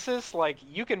Genesis, like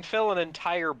you can fill an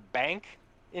entire bank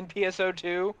in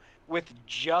PSO2 with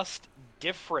just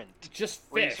different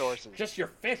resources. Just your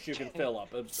fish you can fill up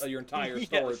your entire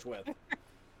storage with.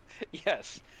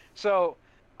 Yes. So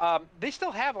they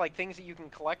still have like things that you can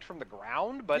collect from the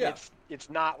ground, but it's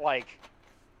not like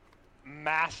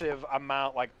massive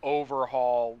amount, like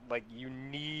overhaul, like you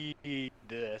need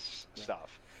this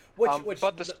stuff.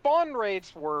 But the spawn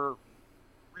rates were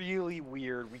really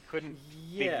weird. We couldn't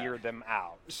figure them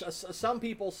out. Some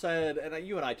people said, and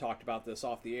you and I talked about this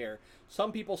off the air,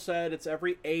 some people said it's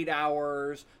every 8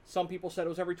 hours. Some people said it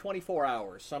was every 24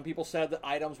 hours. Some people said that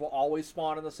items will always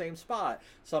spawn in the same spot.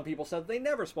 Some people said they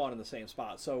never spawn in the same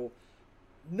spot. So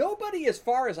nobody, as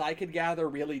far as I could gather,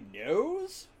 really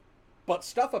knows, but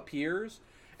stuff appears.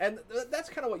 And that's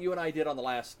kind of what you and I did on the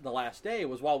last day,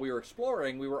 was while we were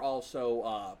exploring, we were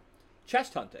also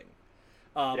chest hunting.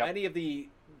 Any of the,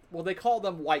 well, they call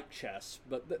them white chests,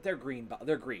 but they're green.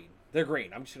 They're green.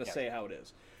 I'm just going to say how it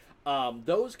is.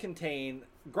 Those contain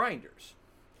grinders.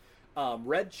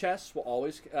 Red chests will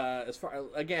always,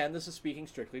 again, this is speaking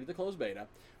strictly to the closed beta.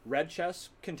 Red chests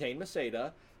contain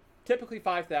Meseta, typically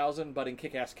 5,000, but in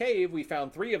Kick-Ass Cave, we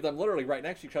found 3 of them literally right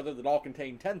next to each other that all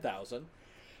contain 10,000.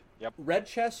 Yep. Red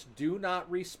chests do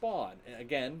not respawn,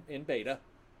 again, in beta.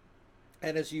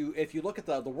 And if you look at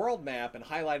the world map and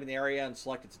highlight an area and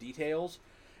select its details,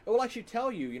 it will actually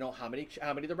tell you, how many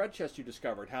of the red chests you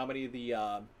discovered, how many of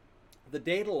the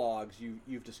data logs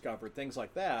you've discovered, things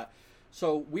like that.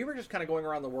 So we were just kind of going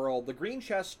around the world. The green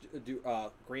chests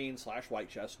green/white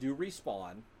chests do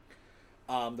respawn.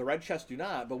 The red chests do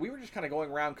not, but we were just kind of going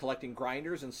around collecting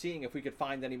grinders and seeing if we could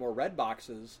find any more red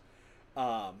boxes.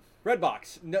 Red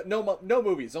box, no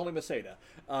movies, only Meseta.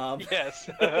 Yes.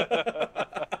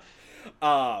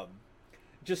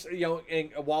 Just,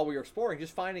 and while we were exploring,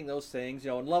 just finding those things,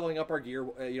 and leveling up our gear,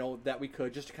 that we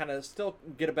could, just to kind of still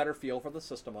get a better feel for the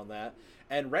system on that,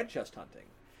 and red chest hunting.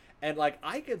 And,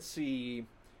 I could see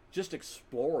just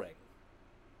exploring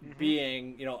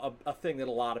being, a thing that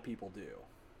a lot of people do,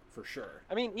 for sure.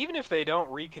 I mean, even if they don't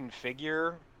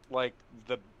reconfigure,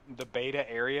 the beta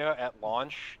area at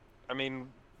launch, I mean,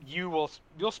 you'll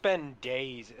spend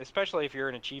days, especially if you're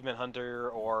an achievement hunter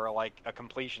or a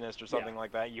completionist or something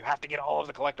like that. You have to get all of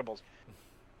the collectibles.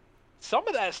 Some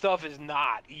of that stuff is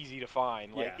not easy to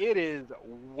find. It is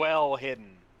well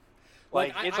hidden.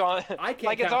 It's on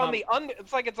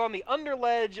the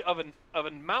underledge of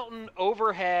a mountain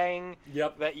overhang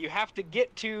that you have to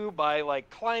get to by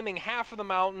climbing half of the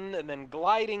mountain and then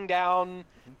gliding down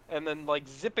and then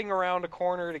zipping around a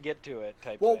corner to get to it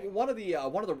type thing. One of the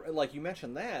like you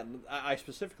mentioned that, I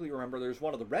specifically remember there's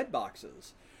one of the red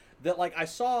boxes that I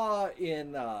saw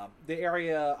in the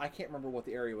area. I can't remember what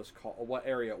the area was called, what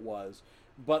area it was,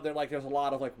 but there's a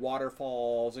lot of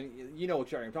waterfalls, and you know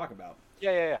which area I'm talking about.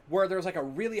 Yeah. Where there's a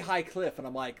really high cliff, and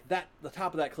I'm the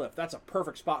top of that cliff, that's a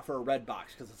perfect spot for a red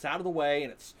box because it's out of the way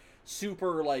and it's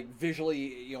super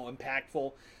visually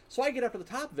impactful. So I get up to the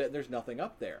top of it and there's nothing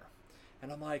up there,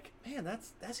 and I'm like, man,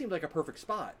 that seems like a perfect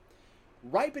spot.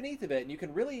 Right beneath of it, and you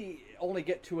can really only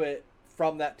get to it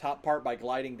from that top part by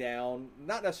gliding down,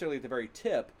 not necessarily at the very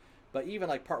tip, but even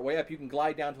part way up, you can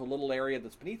glide down to a little area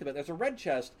that's beneath of it. There's a red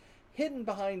chest hidden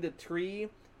behind a tree,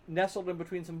 nestled in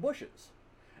between some bushes.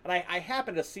 And I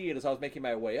happened to see it as I was making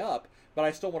my way up, but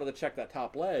I still wanted to check that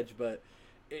top ledge. But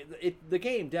the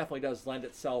game definitely does lend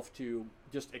itself to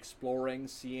just exploring,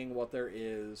 seeing what there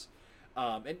is.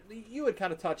 And you had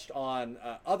kind of touched on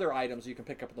other items you can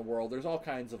pick up in the world. There's all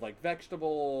kinds of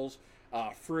vegetables,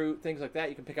 fruit, things like that.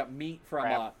 You can pick up meat from...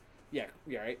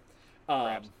 right.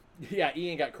 Crabs. Yeah,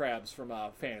 Ian got crabs from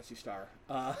Phantasy Star.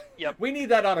 Yep. We need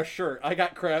that on a shirt. I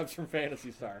got crabs from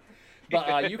Phantasy Star.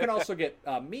 But you can also get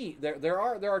meat. There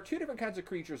are 2 different kinds of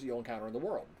creatures that you'll encounter in the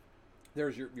world.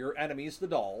 There's your enemies, the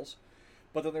dolls,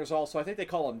 but then there's also, I think they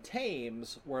call them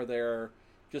tames, where they're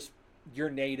just your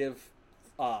native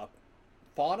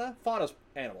fauna. Fauna's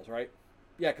animals, right?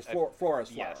 Yeah, because flora is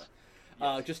flower.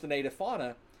 Yes. Just the native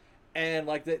fauna, and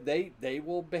they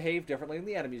will behave differently than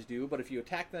the enemies do. But if you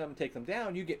attack them, take them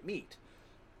down, you get meat.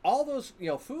 All those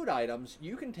food items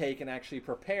you can take and actually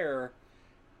prepare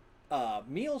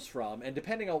meals from, and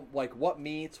depending on what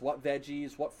meats, what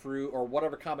veggies, what fruit, or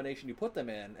whatever combination you put them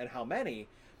in, and how many,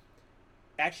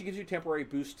 actually gives you temporary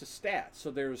boost to stats.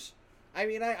 So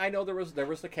I know there was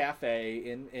the cafe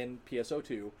in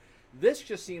PSO2. This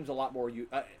just seems a lot more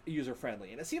user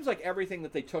friendly, and it seems like everything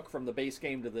that they took from the base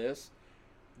game to this,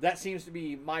 that seems to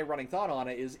be my running thought on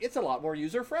it, is it's a lot more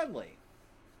user friendly.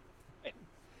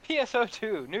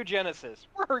 PSO2, New Genesis,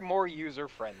 we're more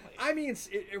user-friendly. I mean,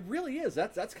 it really is.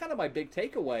 That's kind of my big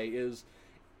takeaway, is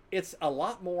it's a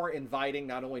lot more inviting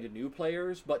not only to new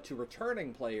players, but to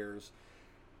returning players.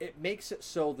 It makes it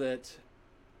so that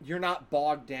you're not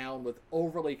bogged down with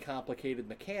overly complicated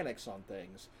mechanics on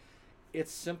things.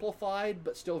 It's simplified,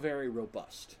 but still very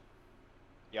robust.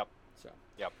 Yep. So.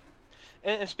 Yep.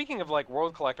 And speaking of like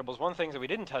world collectibles, one of the things that we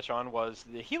didn't touch on was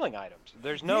the healing items.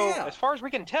 There's no, Yeah. as far as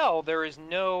we can tell, there is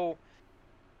no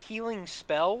healing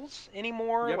spells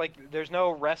anymore. Yep. Like there's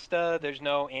no Resta, there's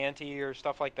no anti or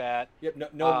stuff like that.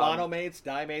 Yep. No Um, monomates,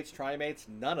 dimates, trimates,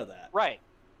 none of that. right.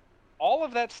 All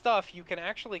of that stuff you can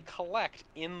actually collect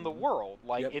in the Hmm. world.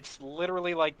 Like Yep. it's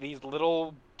literally like these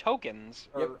little tokens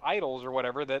or Yep. idols or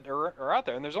whatever that are out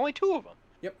there, and there's only two of them.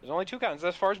 Yep. There's only two kinds,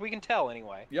 as far as we can tell,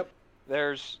 anyway. Yep.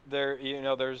 There's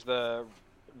the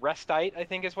Restite, I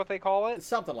think is what they call it. It's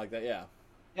something like that. Yeah.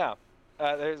 Yeah.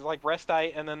 There's like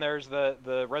Restite, and then there's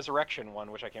the Resurrection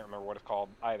one, which I can't remember what it's called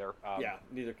either. Yeah.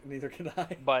 Neither can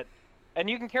I. But and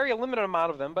you can carry a limited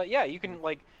amount of them, but yeah, you can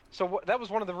like. So that was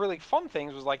one of the really fun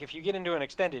things was like if you get into an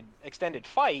extended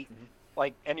fight, Mhm.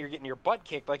 like and you're getting your butt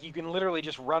kicked, like you can literally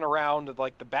just run around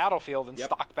like the battlefield and Yep.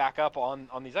 stock back up on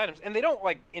these items, and they don't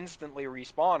like instantly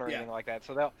respawn or Yeah. anything like that.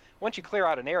 So they'll once you clear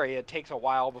out an area, it takes a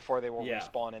while before they will Yeah.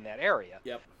 respawn in that area.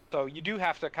 Yep. So you do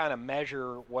have to kind of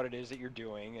measure what it is that you're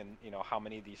doing and how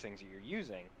many of these things that you're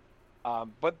using.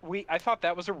 But I thought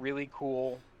that was a really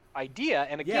cool idea,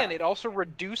 and again, Yeah. it also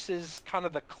reduces kind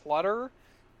of the clutter.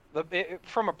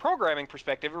 From a programming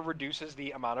perspective, it reduces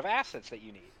the amount of assets that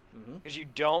you need Hmm. because you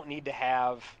don't need to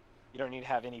have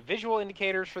any visual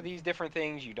indicators for these different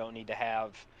things. You don't need to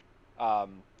have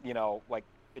like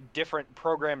different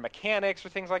program mechanics or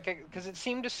things like that because it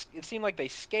seemed like they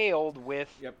scaled with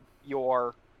Yep.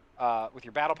 your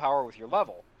battle power, with your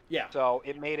level. Yeah. So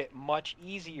it made it much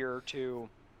easier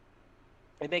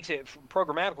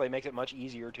programmatically makes it much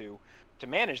easier to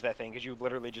manage that thing because you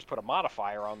literally just put a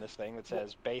modifier on this thing that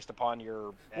says based upon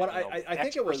your What I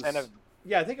think it was. X% of,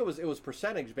 Yeah, I think it was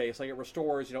percentage based. Like it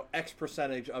restores X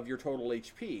percentage of your total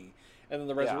HP, and then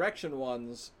the resurrection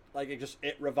ones like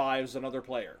it revives another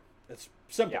player. It's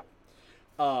simple.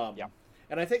 Yeah.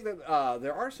 And I think that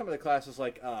there are some of the classes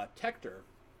like Tector.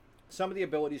 Some of the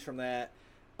abilities from that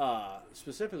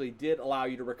specifically did allow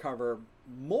you to recover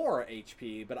more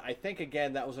HP, but I think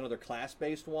again that was another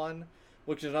class-based one,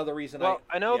 which is another reason.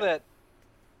 I know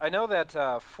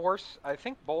that Force. I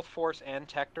think both Force and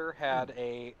Tector had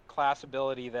a class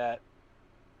ability that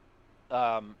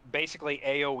basically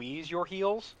AOE's your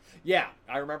heals. Yeah,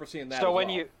 I remember seeing that. So as when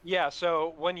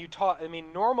well. you toss, I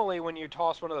mean, normally when you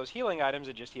toss one of those healing items,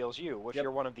 it just heals you. If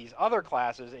you're one of these other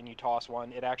classes and you toss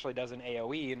one, it actually does an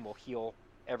AOE and will heal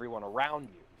everyone around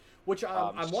you. Which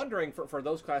I'm wondering for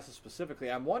those classes specifically,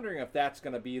 I'm wondering if that's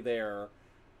going to be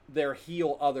their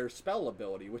heal other spell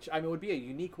ability, which I mean would be a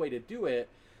unique way to do it,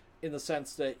 in the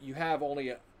sense that you have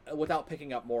only without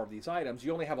picking up more of these items,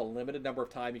 you only have a limited number of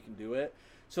time you can do it.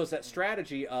 So it's that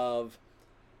strategy of,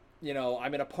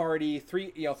 I'm in a party,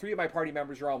 three of my party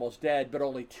members are almost dead, but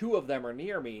only two of them are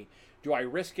near me. Do I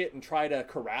risk it and try to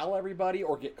corral everybody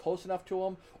or get close enough to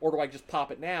them, or do I just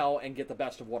pop it now and get the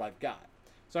best of what I've got?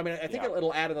 So I mean, I think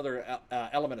it'll add another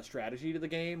element of strategy to the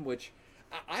game, which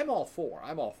I'm all for.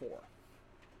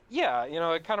 Yeah,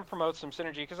 it kind of promotes some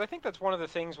synergy because I think that's one of the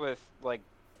things with like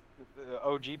the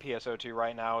OG PSO2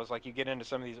 right now is like you get into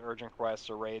some of these urgent quests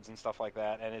or raids and stuff like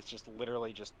that, and it's just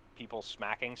literally just people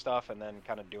smacking stuff and then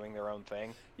kind of doing their own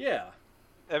thing. Yeah.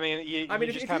 I mean,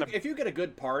 if you get a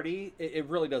good party, it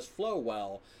really does flow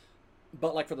well.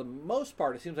 But like for the most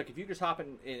part, it seems like if you just hop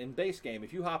in base game,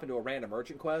 if you hop into a random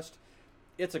urgent quest,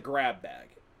 it's a grab bag.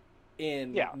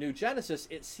 In New Genesis,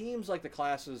 it seems like the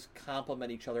classes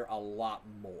complement each other a lot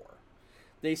more.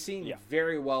 They seem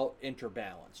very well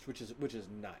interbalanced, which is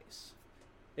nice,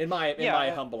 in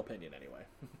my humble opinion, anyway.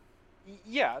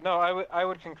 Yeah, no, I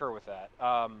would concur with that.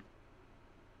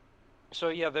 So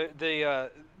yeah,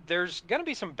 there's going to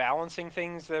be some balancing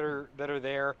things that are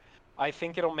there. I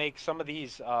think it'll make some of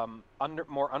these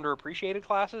more underappreciated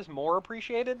classes more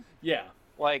appreciated. Yeah.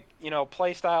 Like,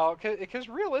 playstyle, because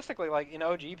realistically, like in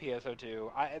OG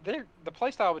PSO2, the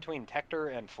playstyle between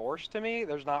Tector and Force, to me,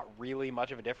 there's not really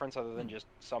much of a difference other than just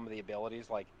some of the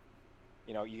abilities. Like,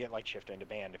 you get like shift into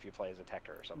band if you play as a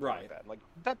Tector or something like that. Like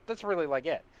that's really like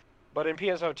it. But in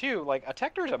PSO2, like a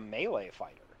Tector's a melee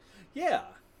fighter. Yeah.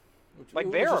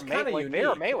 They're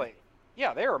melee.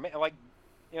 Yeah, like,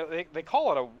 they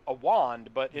call it a wand,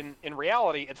 but in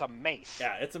reality, it's a mace.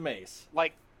 Yeah, it's a mace.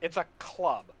 Like it's a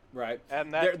club. Right,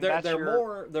 and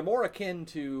they're more akin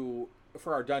to,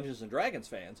 for our Dungeons and Dragons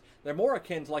fans, they're more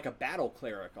akin to like a battle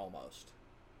cleric almost,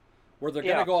 where they're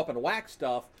gonna go up and whack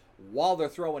stuff while they're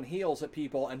throwing heals at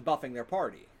people and buffing their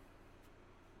party.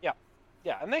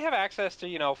 Yeah, and they have access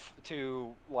to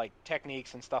to like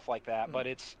techniques and stuff like that, but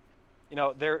it's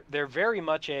they're very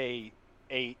much a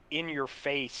in your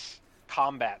face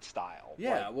combat style.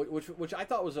 Yeah, which I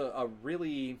thought was a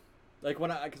really, like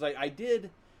because I did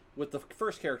with the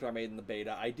first character I made in the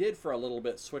beta, I did for a little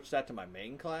bit switch that to my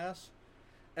main class,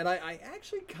 and I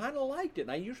actually kind of liked it.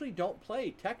 And I usually don't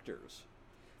play Tectors,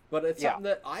 but it's something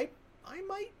that I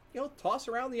might toss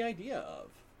around the idea of.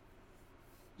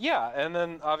 Yeah, and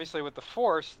then obviously with the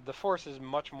Force is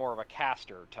much more of a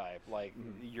caster type. Like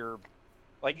you're,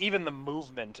 like even the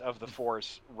movement of the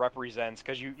Force represents,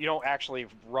 because you don't actually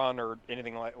run or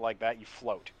anything like that. You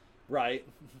float. Right.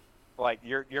 Like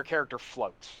your character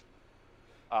floats.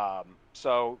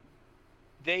 So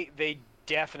they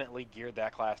definitely geared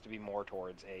that class to be more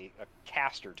towards a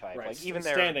caster type. Right. Like even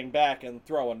standing back and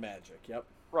throwing magic. Yep.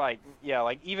 Right. Yeah.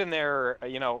 Like even their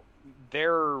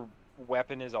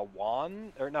weapon is a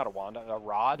wand, or not a wand, a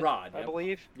rod. Rod. I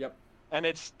believe. Yep. And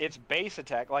it's base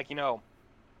attack. Like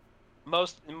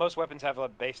most weapons have a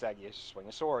base attack. You swing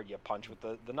a sword. You punch with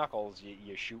the knuckles.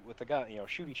 You shoot with the gun.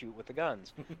 Shoot with the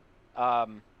guns.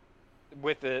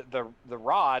 With the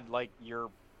rod, like you're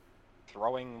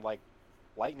throwing like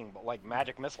like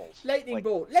magic missiles. Lightning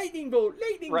bolt. Bolt.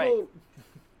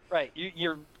 Right.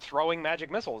 You're throwing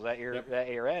magic missiles at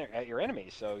your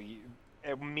enemies. So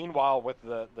meanwhile with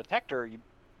the Tector,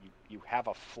 you have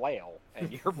a flail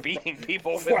and you're beating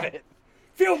people with it.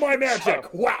 Feel my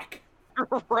magic. Whack.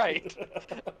 Right.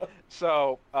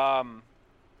 So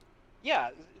yeah,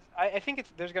 I think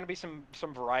there's going to be some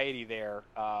variety there.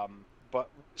 But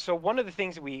so one of the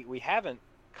things we haven't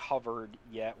covered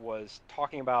yet was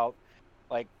talking about,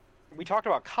 like, we talked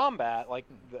about combat, like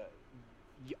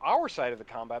our side of the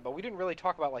combat, but we didn't really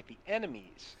talk about like the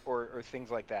enemies or things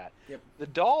like that. Yep. The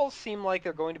dolls seem like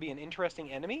they're going to be an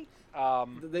interesting enemy.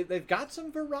 They've got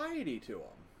some variety to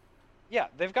them. Yeah,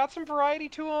 they've got some variety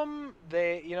to them.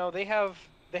 They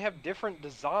have different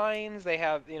designs. They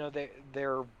have,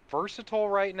 they're versatile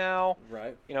right now.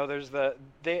 Right. There's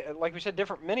like we said,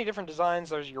 many different designs.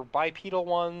 There's your bipedal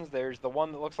ones. There's the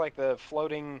one that looks like the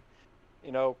floating,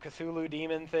 Cthulhu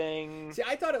demon thing. See,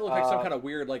 I thought it looked like some kind of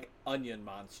weird, like, onion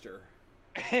monster.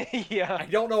 Yeah. I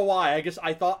don't know why. I guess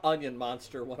I thought onion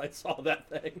monster when I saw that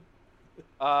thing.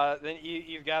 Then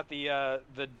you've got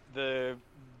the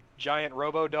giant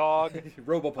robo dog.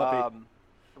 Robo puppy.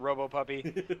 Robo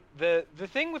puppy. The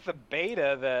thing with the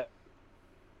beta that,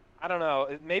 I don't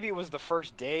know, maybe it was the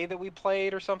first day that we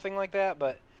played or something like that,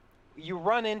 but you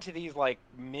run into these like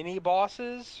mini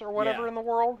bosses or whatever in the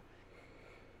world,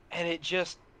 and it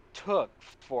just took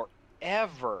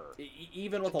forever.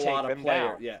 Even with a lot of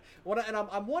players. Yeah. Well, and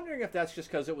I'm wondering if that's just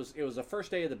because it was the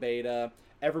first day of the beta.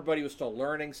 Everybody was still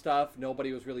learning stuff.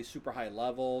 Nobody was really super high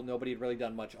level. Nobody had really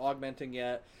done much augmenting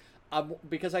yet.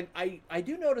 Because I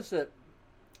do notice that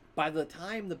by the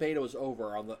time the beta was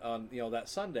over on that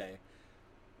Sunday,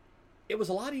 it was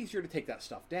a lot easier to take that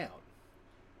stuff down.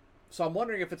 So I'm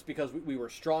wondering if it's because we were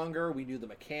stronger, we knew the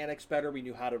mechanics better, we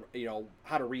knew how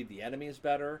to read the enemies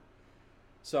better.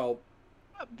 So,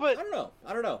 but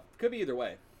I don't know. Could be either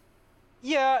way.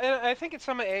 Yeah, and I think it's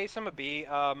some of A, some of B.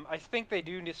 I think they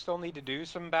still need to do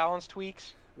some balance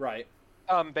tweaks. Right.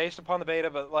 Based upon the beta,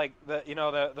 but like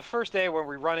the first day where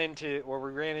we ran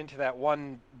into that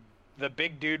one, the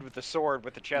big dude with the sword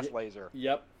with the chest laser.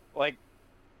 Yep. Like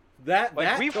that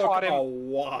we took fought him a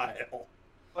while.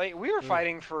 Like we were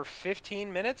fighting for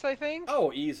 15 minutes, I think.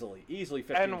 Oh, easily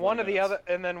 15. And one of the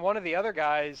other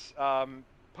guys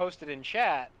posted in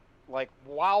chat, like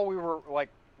while we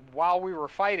were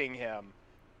fighting him,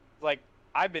 like,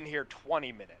 I've been here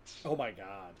 20 minutes. Oh my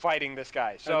god. Fighting this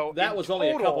guy. So and that was only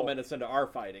a couple minutes into our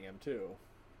fighting him too.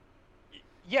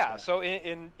 Yeah, so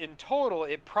in total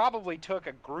it probably took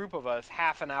a group of us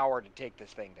half an hour to take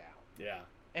this thing down. Yeah.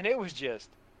 And it was just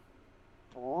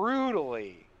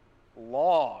brutally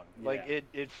long. Yeah. Like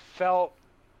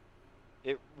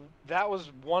that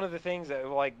was one of the things that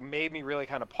like made me really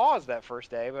kind of pause that first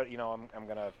day, but I'm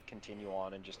going to continue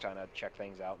on and just kind of check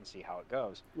things out and see how it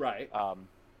goes. Right.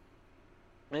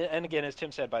 And again, as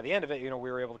Tim said, by the end of it, we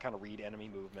were able to kind of read enemy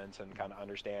movements and kind of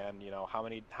understand, how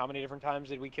many different times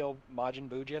did we kill Majin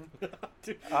Bujin?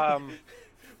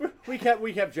 We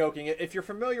kept joking. If you're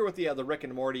familiar with the Rick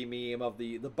and Morty meme of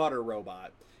the butter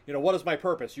robot, what is my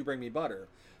purpose? You bring me butter.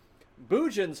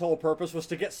 Bujin's whole purpose was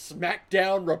to get smacked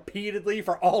down repeatedly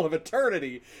for all of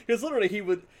eternity. Because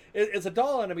literally it's a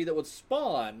doll enemy that would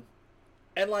spawn,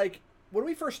 and like when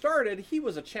we first started, he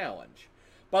was a challenge.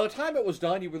 By the time it was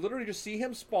done, you would literally just see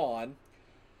him spawn.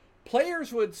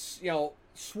 Players would,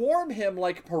 swarm him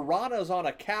like piranhas on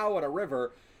a cow in a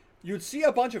river. You'd see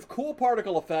a bunch of cool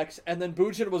particle effects, and then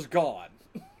Bujin was gone.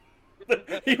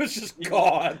 He was just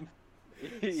gone.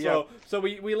 Yep. So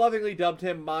we lovingly dubbed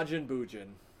him Majin Bujin.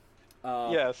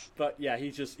 Yes. But yeah,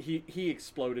 he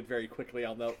exploded very quickly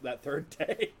on that third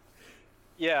day.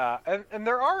 Yeah, and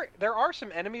there are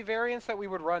some enemy variants that we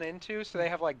would run into. So they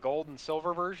have like gold and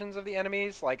silver versions of the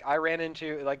enemies. Like I ran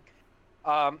into like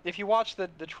if you watch the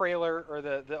trailer or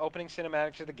the opening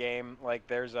cinematics of the game, like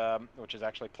there's which is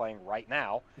actually playing right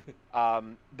now,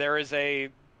 there is a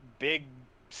big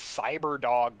cyber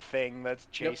dog thing that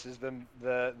Yep. chases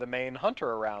the main hunter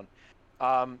around.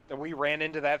 And we ran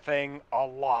into that thing a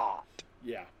lot.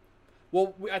 Yeah.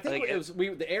 Well, I think Like it was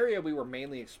the area we were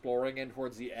mainly exploring in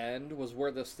towards the end was where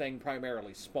this thing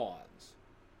primarily spawns.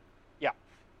 yeah,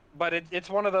 but it's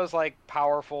one of those like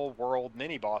powerful world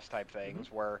mini boss type Mm-hmm.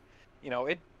 things where,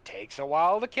 it takes a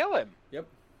while to kill him. Yep.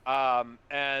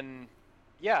 And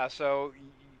yeah, so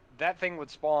that thing would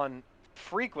spawn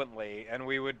frequently, and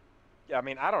we would. I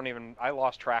mean, I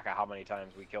lost track of how many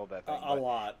times we killed that thing. A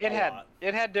lot. It a had lot.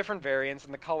 it had different variants,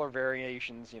 and the color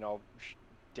variations,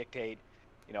 dictate,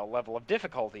 level of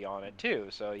difficulty on it too.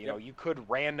 So Yep. you could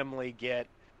randomly get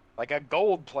like a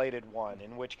gold-plated one,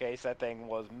 in which case that thing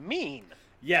was mean.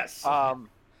 Yes. Um,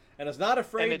 And it's not and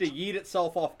afraid to it's yeet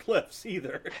itself off cliffs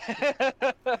either.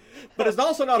 But it's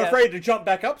also not yes, afraid to jump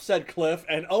back up said cliff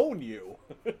and own you.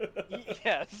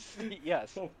 yes,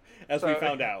 yes. As we So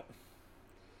found out.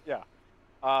 yeah.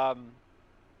 Um,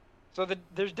 so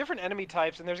there's different enemy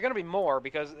types, and there's going to be more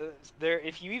because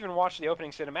if you even watch the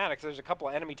opening cinematics, there's a couple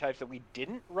of enemy types that we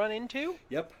didn't run into.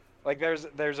 Yep. Like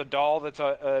there's a doll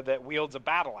that wields a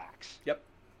battle axe. Yep.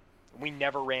 We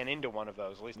never ran into one of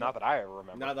those, at least not that I ever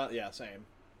remember. Not yeah, same.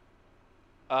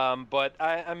 But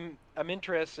I'm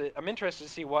interested to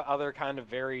see what other kind of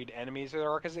varied enemies there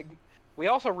are, because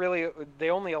they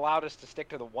only allowed us to stick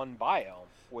to the one biome,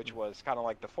 which was kind of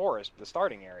like the forest, the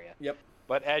starting area. Yep.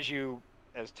 But as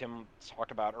Tim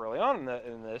talked about early on in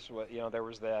this, there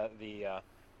was the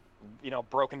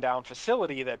broken down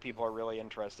facility that people are really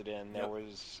interested in. There Yep.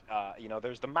 was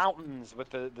there's the mountains with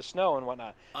the snow and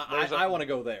whatnot. I want to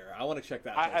go there. I want to check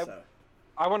that place out.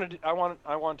 I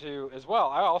want to as well.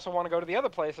 I also want to go to the other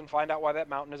place and find out why that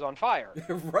mountain is on fire.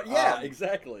 Right, yeah,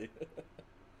 exactly.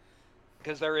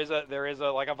 Because there is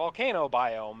a like a volcano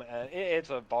biome. It's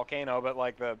a volcano, but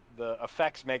like the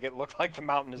effects make it look like the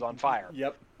mountain is on fire.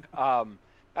 Yep.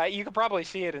 You could probably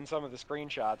see it in some of the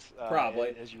screenshots.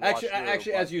 Probably. As you watch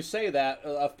Actually, as you say that,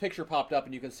 a picture popped up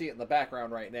and you can see it in the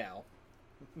background right now.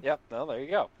 Yep. Well, there you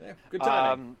go. Yeah, good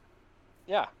timing.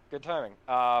 Yeah, good timing.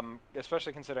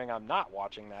 Especially considering I'm not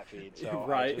watching that feed, so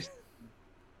right. I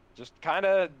just kind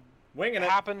of Winging it.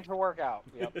 happened to work out.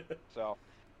 Yep. So,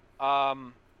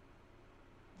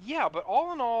 yeah, but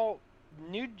all in all,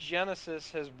 New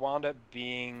Genesis has wound up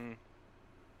being.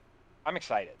 I'm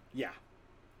excited. Yeah.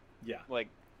 Yeah. Like,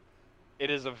 it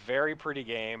is a very pretty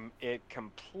game. It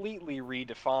completely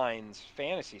redefines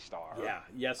Phantasy Star. Yeah.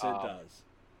 Yes, it does.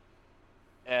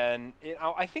 And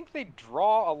I think they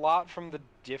draw a lot from the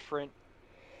different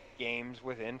games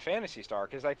within Phantasy Star,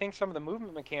 because I think some of the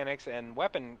movement mechanics and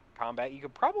weapon combat you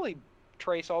could probably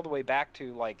trace all the way back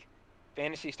to like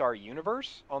Phantasy Star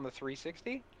Universe on the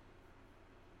 360.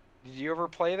 Did you ever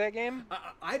play that game?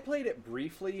 I played it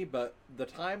briefly, but the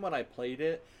time when I played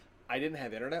it, I didn't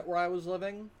have internet where I was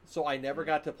living, so I never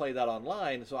got to play that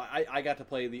online. So I got to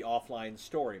play the offline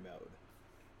story mode.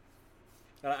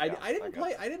 And I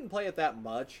didn't play it that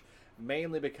much,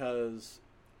 mainly because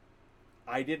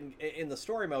I didn't. In the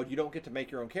story mode, you don't get to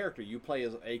make your own character. You play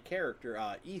as a character,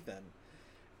 Ethan,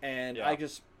 and Yeah. I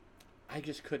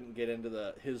just couldn't get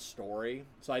into his story,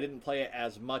 so I didn't play it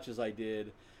as much as I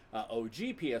did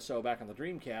OG PSO back on the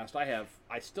Dreamcast.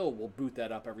 I still will boot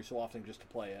that up every so often just to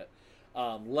play it.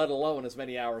 Let alone as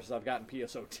many hours as I've gotten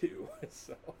PSO 2.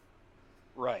 So.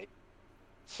 Right.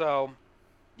 So,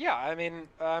 yeah, I mean,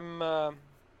 I'm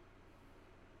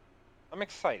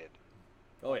excited.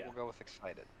 Oh yeah. We'll go with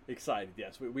excited. Excited,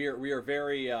 yes. We are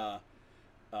very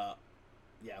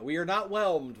we are not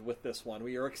whelmed with this one.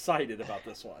 We are excited about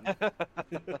this one.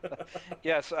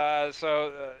 Yes.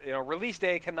 Release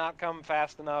day cannot come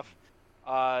fast enough.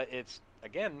 It's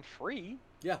again free.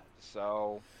 Yeah.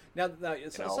 So Now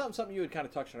it's something you had kind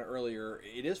of touched on earlier.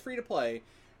 It is free to play.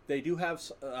 They do have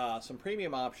some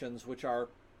premium options, which are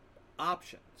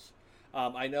options.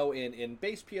 I know in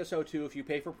base PSO2, if you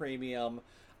pay for premium,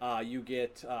 you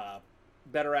get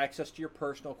better access to your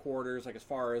personal quarters, like as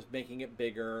far as making it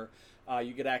bigger.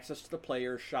 You get access to the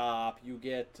player shop. You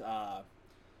get,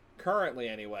 currently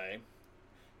anyway,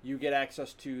 you get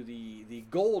access to the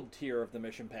gold tier of the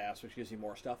mission pass, which gives you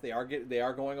more stuff. They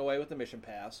are going away with the mission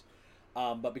pass,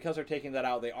 but because they're taking that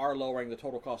out, they are lowering the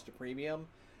total cost of premium.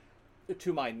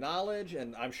 To my knowledge,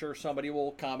 and I'm sure somebody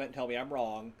will comment and tell me I'm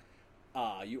wrong,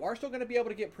 you are still going to be able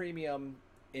to get premium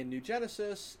in New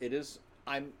Genesis. It is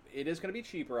It is going to be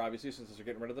cheaper, obviously, since they're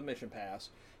getting rid of the mission pass.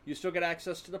 You still get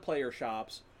access to the player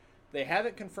shops. They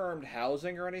haven't confirmed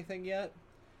housing or anything yet,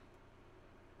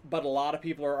 but a lot of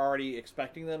people are already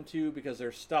expecting them to, because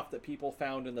there's stuff that people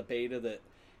found in the beta that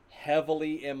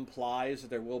heavily implies that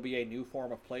there will be a new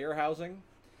form of player housing.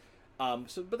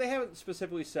 But they haven't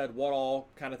specifically said what all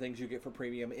kind of things you get for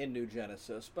premium in New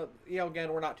Genesis. But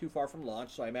again, we're not too far from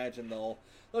launch, so I imagine they'll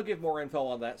give more info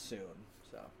on that soon.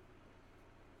 So,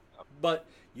 but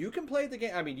you can play the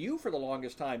game. I mean, you for the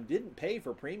longest time didn't pay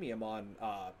for premium on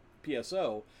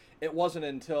PSO. It wasn't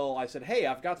until I said, "Hey,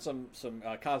 I've got some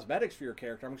cosmetics for your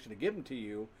character. I'm just going to give them to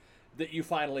you," that you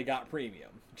finally got premium.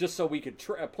 Just so we could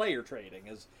player trading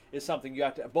is something you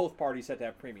have to. Both parties had to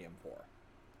have premium for.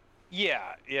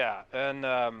 Yeah,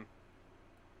 and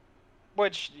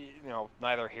which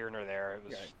neither here nor there. It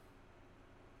was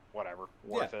whatever,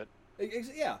 worth it.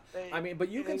 Yeah, I mean, but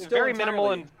you can still very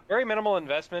minimal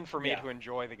investment for me to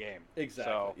enjoy the game.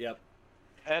 Exactly. So, yep.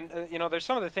 And there's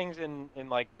some of the things in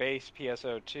like base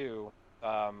PSO2,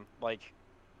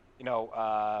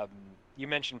 you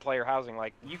mentioned player housing.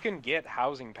 Like, you can get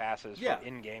housing passes for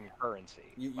in-game currency.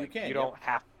 You can.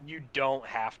 You don't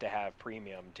have to have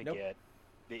premium to get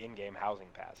the in-game housing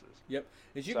passes. Yep,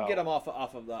 because you can get them off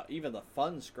of even the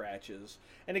fun scratches,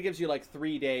 and it gives you like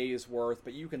 3 days worth.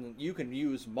 But you can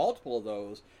use multiple of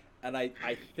those, and I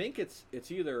think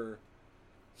it's either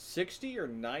 60 or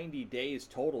 90 days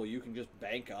total. You can just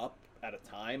bank up at a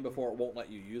time before it won't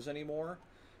let you use anymore.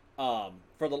 For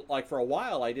a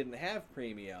while I didn't have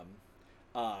premium,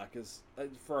 because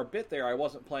for a bit there I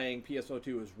wasn't playing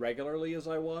PSO2 as regularly as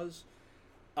I was.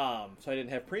 So I didn't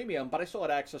have premium, but I still had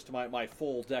access to my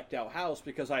full decked out house,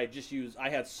 because I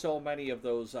had so many of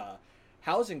those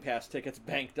housing pass tickets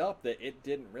banked up that it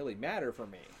didn't really matter for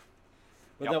me.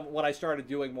 But then when I started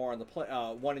doing more on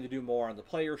the wanting to do more on the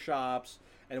player shops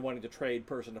and wanting to trade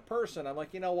person to person, I'm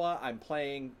like, you know what? I'm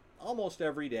playing almost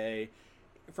every day.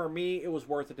 For me, it was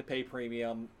worth it to pay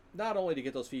premium, not only to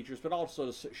get those features, but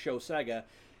also to show Sega,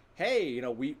 hey,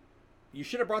 you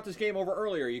should have brought this game over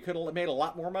earlier. You could have made a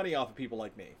lot more money off of people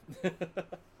like me.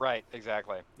 Right,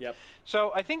 exactly. Yep.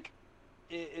 So I think,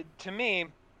 to me,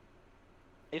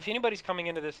 if anybody's coming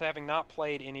into this having not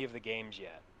played any of the games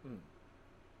yet,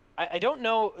 I don't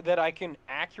know that I can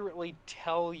accurately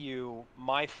tell you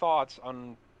my thoughts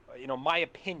on, my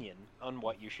opinion on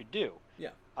what you should do. Yeah.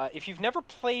 If you've never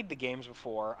played the games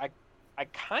before, I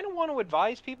kind of want to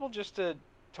advise people just to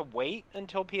wait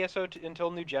until until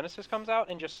New Genesis comes out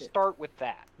and just start with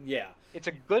that. Yeah. It's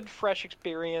a good, fresh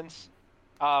experience,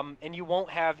 and you won't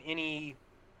have any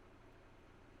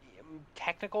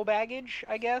technical baggage,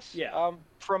 I guess,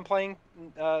 from playing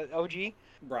OG.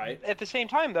 Right. At the same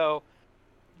time, though,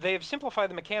 they've simplified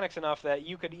the mechanics enough that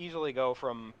you could easily go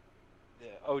from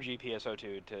OG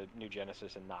PSO2 to New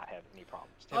Genesis and not have any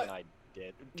problems. Tim and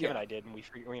I did,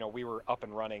 and we were up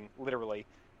and running, literally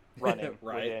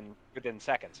running within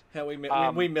seconds. Hell,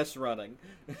 we miss running.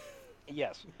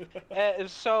 Yes.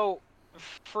 So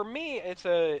for me,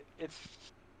 I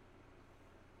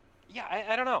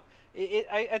don't know.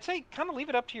 I'd say kind of leave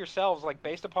it up to yourselves, like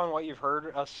based upon what you've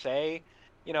heard us say.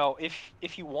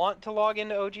 If you want to log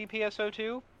into OG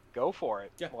PSO2, go for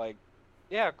it.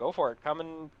 Yeah. Go for it.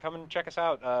 Come and check us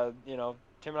out.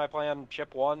 Tim and I play on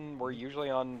ship 1. We're usually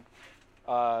on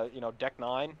deck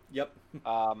 9. Yep.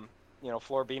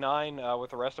 Floor B9 with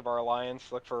the rest of our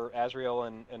alliance. Look for Azriel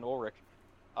and Ulrich.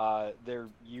 They're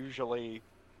usually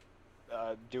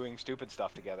doing stupid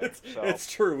stuff together.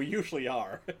 It's true. We usually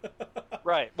are.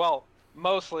 Right. Well,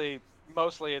 mostly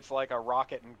it's like a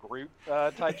Rocket and Groot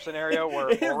type scenario where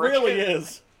it really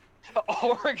is.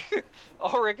 Ulrich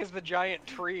is the giant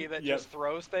tree that just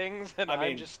throws things, and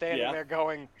I'm just standing there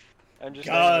going,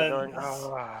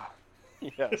 oh.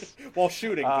 Yes. While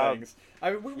shooting things. I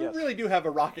mean, we really do have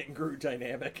a Rocket and Groot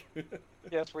dynamic.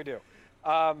 Yes, we do.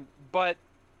 But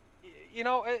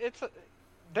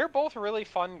they're both really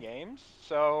fun games,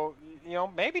 so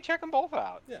maybe check them both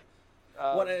out. Yeah.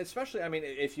 Well, especially, I mean,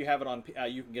 if you have it on,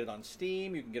 you can get it on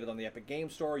Steam, you can get it on the Epic Game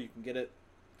Store, you can get it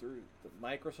through the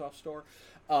Microsoft Store.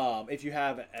 If you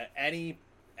have any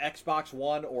Xbox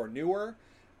One or newer,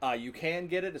 you can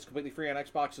get it. It's completely free on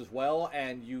Xbox as well,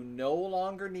 and you no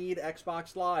longer need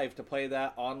Xbox Live to play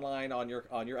that online on your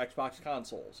Xbox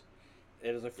consoles.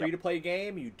 It is a free-to-play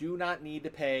game. You do not need to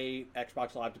pay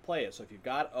Xbox Live to play it. So if you've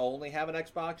only have an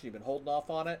Xbox and you've been holding off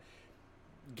on it,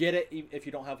 get it. If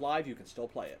you don't have Live, you can still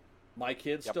play it. My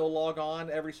kids still log on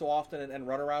every so often and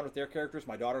run around with their characters.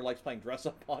 My daughter likes playing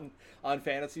dress-up on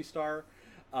Phantasy Star.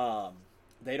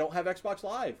 They don't have Xbox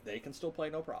Live. They can still play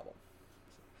no problem.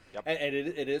 Yep. And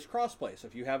it is cross-play. So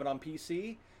if you have it on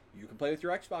PC, you can play with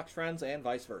your Xbox friends and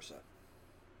vice versa.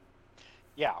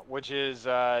 Yeah, which is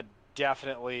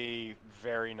definitely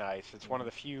very nice. It's one of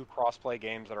the few cross-play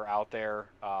games that are out there,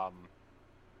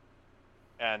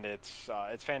 and it's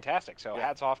fantastic. So Yeah.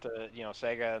 hats off to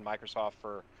Sega and Microsoft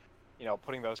for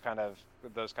putting those kind of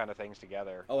things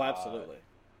together. Oh, absolutely.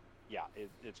 Yeah,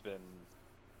 it's a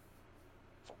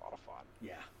lot of fun.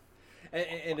 Yeah.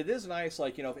 And it is nice,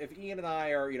 like, if Ian and I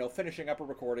are, finishing up a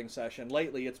recording session,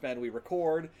 lately it's been we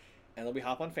record and then we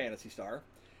hop on Phantasy Star.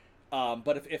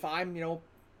 But if I'm,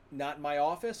 not in my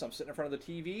office, I'm sitting in front of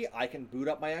the TV, I can boot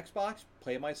up my Xbox,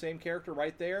 play my same character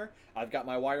right there. I've got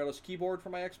my wireless keyboard for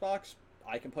my Xbox.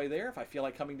 I can play there. If I feel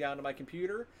like coming down to my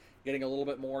computer, getting a little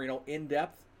bit more,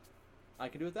 in-depth, I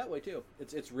can do it that way too.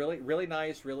 It's really, really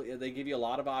nice. Really, they give you a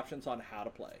lot of options on how to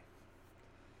play.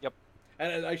 Yep.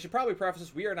 And I should probably preface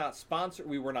this: we were not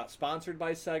sponsored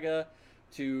by Sega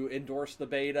to endorse the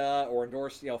beta or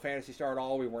endorse Phantasy Star at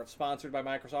all. We weren't sponsored by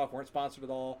Microsoft. Weren't sponsored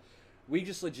at all. We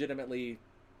just legitimately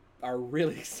are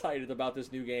really excited about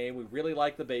this new game. We really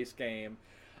like the base game.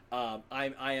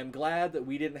 I am glad that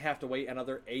we didn't have to wait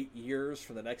another 8 years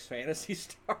for the next Phantasy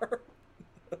Star.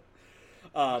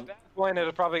 At that point,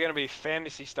 it's probably going to be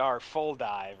Phantasy Star Full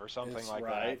Dive or something like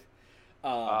right.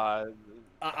 that.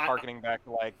 Harkening back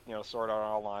to Sword Art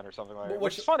Online or something like that.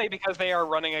 Which is funny because they are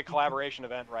running a collaboration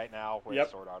event right now with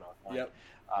Sword Art Online. Yep.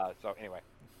 So anyway.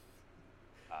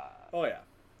 Oh yeah.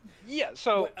 Yeah.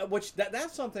 So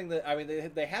that's something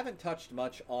that they haven't touched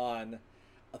much on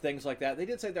things like that. They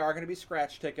did say there are going to be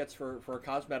scratch tickets for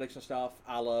cosmetics and stuff,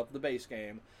 a la the base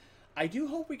game. I do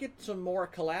hope we get some more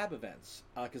collab events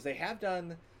because they have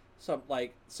done some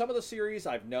of the series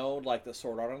I've known, like the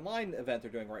Sword Art Online event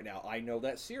they're doing right now. I know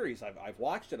that series. I've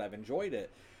watched it. I've enjoyed it.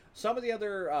 Some of the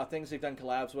other things they've done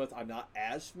collabs with, I'm not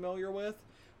as familiar with,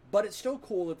 but it's still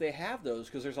cool that they have those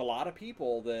because there's a lot of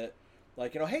people that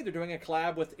hey, they're doing a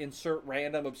collab with insert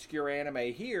random obscure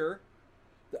anime here.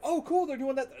 Oh, cool, they're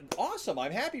doing that. Awesome,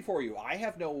 I'm happy for you. I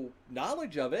have no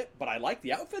knowledge of it, but I like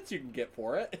the outfits you can get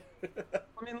for it.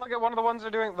 I mean, look at one of the ones they're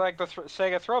doing, like the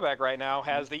Sega Throwback right now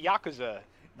has the Yakuza.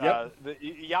 Yep. The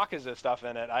Yakuza stuff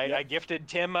in it. I gifted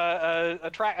Tim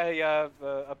a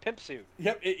pimp suit.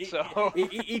 Yep. So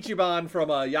Ichiban from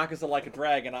Yakuza Like a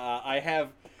Dragon. I have,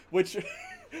 which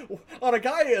on a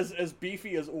guy as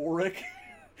beefy as Ulrich,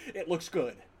 it looks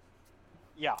good.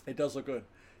 Yeah, it does look good.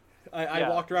 I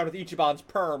walked around with Ichiban's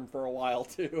perm for a while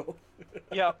too.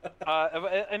 Yeah,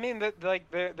 I mean,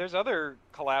 there's other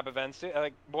collab events too.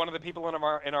 Like one of the people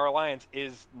in our alliance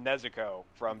is Nezuko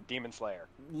from Demon Slayer.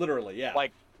 Literally, yeah.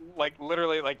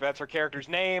 Literally, that's her character's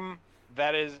name.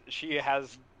 That is, she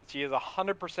is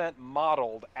 100%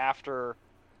 modeled after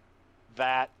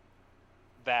that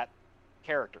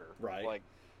character. Right.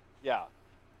 Yeah.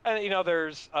 And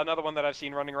there's another one that I've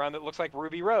seen running around that looks like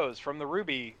Ruby Rose from the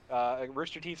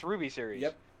Rooster Teeth Ruby series.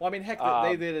 Yep. Well, I mean, heck,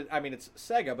 they did it. I mean, it's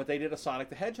Sega, but they did a Sonic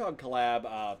the Hedgehog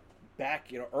collab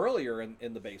back, earlier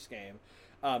in the base game.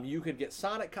 You could get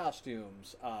Sonic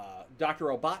costumes, Dr.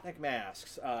 Robotnik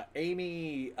masks,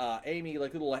 Amy,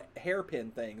 like little hairpin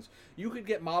things. You could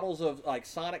get models of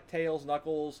Sonic, Tails,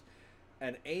 Knuckles,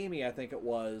 and Amy, I think it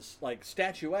was,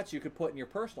 statuettes you could put in your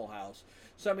personal house.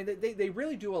 So I mean, they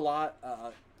really do a lot.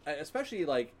 Especially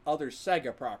other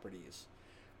Sega properties,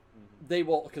 they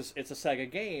will, because it's a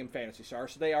Sega game, Phantasy Star,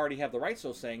 so they already have the rights to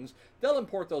those things. They'll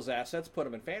import those assets, put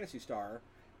them in Phantasy Star.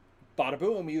 Bada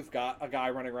boom, you've got a guy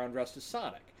running around dressed as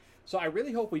Sonic. So I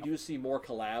really hope we do see more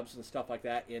collabs and stuff like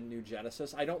that in New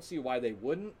Genesis. I don't see why they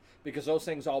wouldn't, because those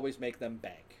things always make them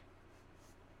bank.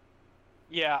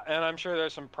 Yeah, and I'm sure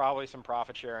there's probably some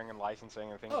profit sharing and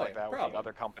licensing and things like that with the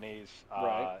other companies,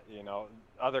 right.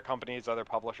 Other companies, other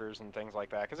publishers, and things like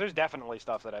that. Because there's definitely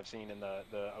stuff that I've seen in the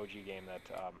OG game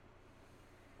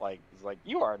that,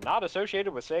 you are not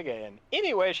associated with Sega in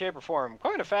any way, shape, or form.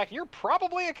 Point of fact, you're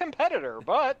probably a competitor,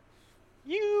 but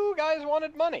you guys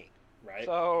wanted money, right?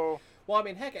 So, well, I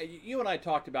mean, heck, you and I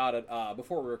talked about it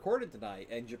before we recorded tonight.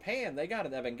 In Japan, they got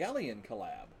an Evangelion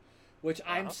collab. Which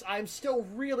I'm still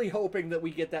really hoping that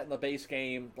we get that in the base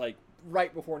game,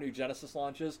 right before New Genesis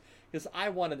launches, because I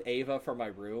wanted Ava for my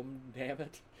room. Damn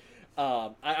it!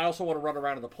 I also want to run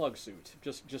around in the plug suit,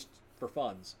 just for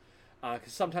funs,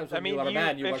 because sometimes when you are a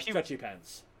man, you wear stretchy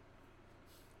pants.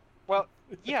 Well,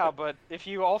 yeah, but if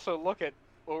you also look at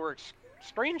Ulrich's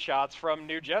screenshots from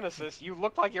New Genesis, you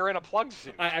look like you're in a plug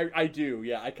suit. I do,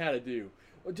 yeah, I kind of do.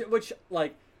 Which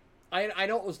I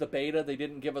know it was the beta. They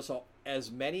didn't give us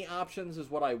as many options as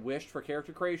what I wished for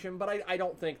character creation, but I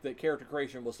don't think that character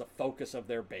creation was the focus of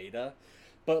their beta.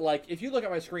 But like, if you look at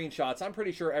my screenshots, I'm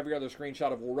pretty sure every other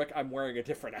screenshot of Ulrich, I'm wearing a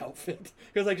different outfit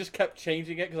because I just kept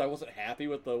changing it because I wasn't happy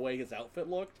with the way his outfit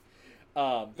looked.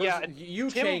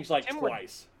 You changed like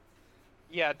twice.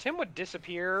 Tim would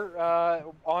disappear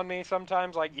on me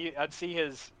sometimes. Like I'd see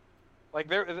his, like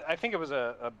there. I think it was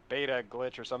a beta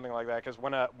glitch or something like that. Because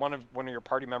when one of your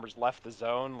party members left the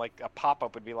zone, like a pop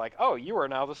up would be like, "Oh, you are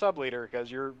now the sub leader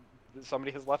because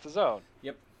somebody has left the zone."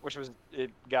 Yep.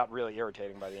 It got really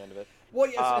irritating by the end of it. Well,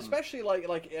 yes, especially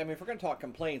like I mean, if we're gonna talk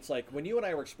complaints, like when you and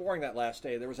I were exploring that last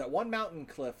day, there was that one mountain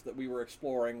cliff that we were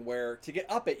exploring where to get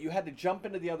up it, you had to jump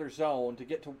into the other zone to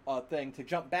get to a thing to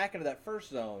jump back into that first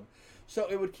zone. So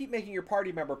it would keep making your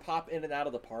party member pop in and out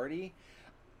of the party.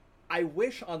 I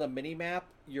wish on the minimap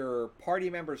your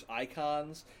party members'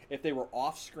 icons, if they were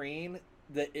off screen,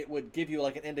 that it would give you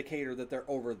like an indicator that they're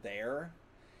over there.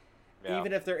 Yeah.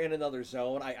 Even if they're in another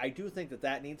zone, I do think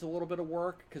that needs a little bit of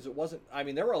work because it wasn't. I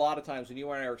mean, there were a lot of times when you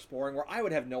and I were exploring where I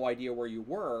would have no idea where you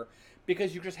were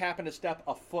because you just happened to step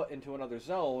a foot into another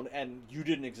zone and you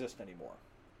didn't exist anymore.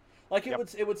 Like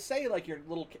it would say like your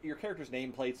character's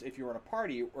nameplates if you were in a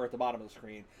party or at the bottom of the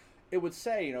screen, it would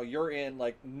say you're in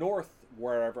like north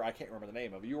wherever, I can't remember the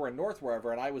name of it. You were in north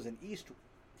wherever and I was in east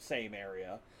same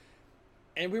area.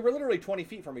 And we were literally 20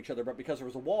 feet from each other, but because there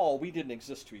was a wall, we didn't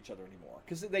exist to each other anymore.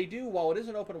 Because they do, while it is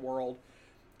an open world,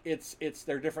 it's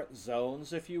they're different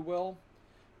zones, if you will,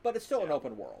 but it's still an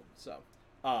open world. So,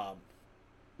 I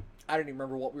don't even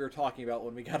remember what we were talking about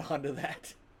when we got onto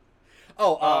that.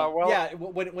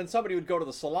 When somebody would go to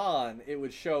the salon, it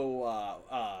would show.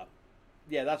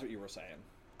 That's what you were saying.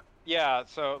 Yeah,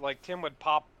 so like Tim would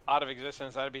pop out of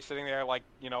existence. I'd be sitting there like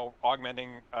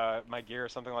augmenting my gear or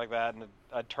something like that, and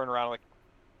I'd turn around like,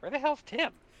 where the hell's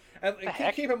Tim? And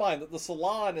keep in mind that the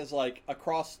salon is like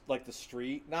across like the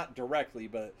street, not directly,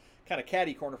 but kind of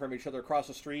catty corner from each other across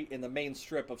the street in the main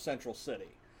strip of Central City.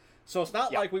 So it's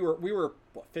not like we were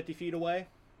what, 50 feet away,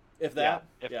 if that.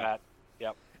 Yeah, if that.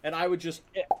 Yep. And I would just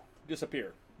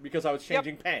disappear because I was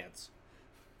changing pants.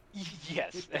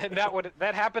 Yes, and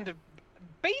that happened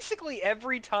basically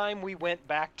every time we went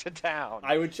back to town.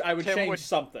 I would change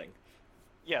something.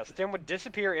 Yes, Tim would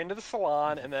disappear into the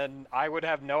salon, and then I would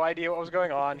have no idea what was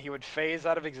going on. He would phase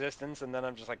out of existence, and then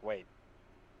I'm just like, wait,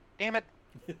 damn it.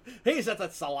 He's at the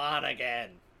salon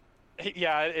again.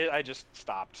 Yeah, I just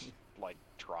stopped, like,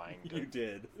 trying to... You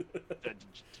did.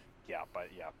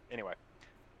 Anyway.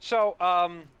 So,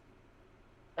 I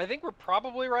think we're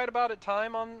probably right about at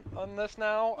time on this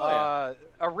now. Oh, yeah.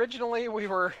 Originally, we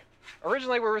were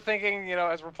thinking,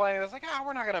 as we're playing this, like,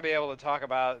 we're not going to be able to talk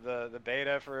about the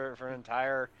beta for an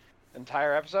entire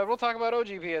episode. We'll talk about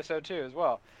OGPSO2 as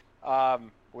well,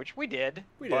 which we did.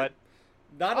 But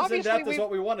not as in-depth as what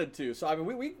we wanted to. So, I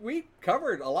mean, we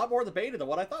covered a lot more of the beta than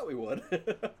what I thought we would.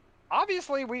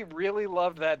 Obviously, we really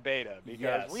loved that beta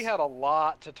because we had a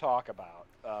lot to talk about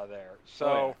there.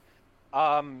 So,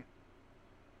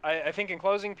 I think in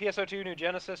closing, PSO2 New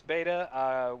Genesis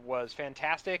beta was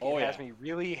fantastic. It has me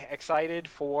really excited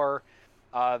for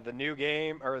the new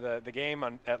game, or the game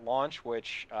at launch,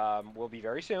 which will be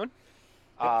very soon.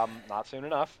 Not soon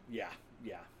enough. Yeah.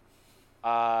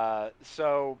 I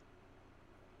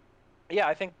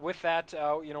think with that,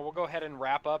 we'll go ahead and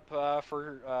wrap up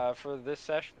for this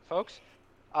session, folks.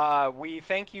 We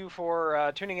thank you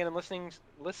for tuning in and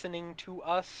listening to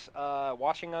us,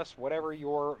 watching us, whatever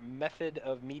your method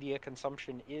of media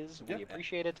consumption is. We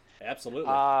appreciate it.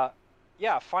 Absolutely.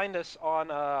 Find us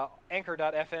on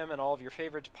Anchor.fm and all of your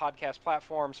favorite podcast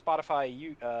platforms,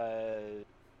 Spotify,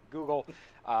 Google,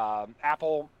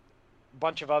 Apple,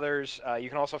 bunch of others. You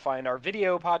can also find our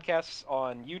video podcasts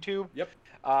on YouTube. Yep.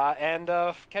 And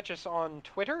catch us on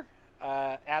Twitter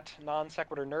at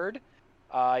NonSequiturNerd.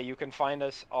 You can find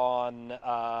us on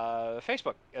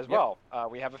Facebook as well.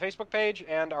 We have a Facebook page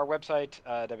and our website,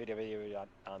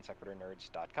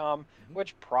 www.nonsequiturnerds.com,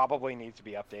 which probably needs to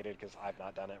be updated because I've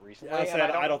not done it recently.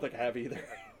 I don't think I have either.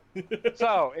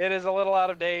 So it is a little out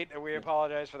of date, and we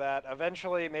apologize for that.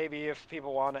 Eventually, maybe if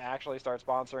people want to actually start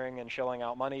sponsoring and shilling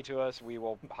out money to us, we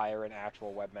will hire an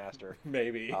actual webmaster.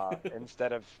 Maybe.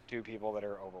 Instead of two people that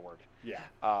are overworked. Yeah.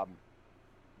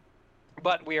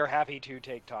 But we are happy to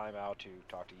take time out to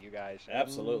talk to you guys.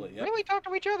 Absolutely. Yep. Really talk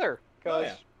to each other,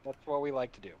 because that's what we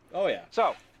like to do. Oh, yeah.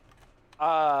 So,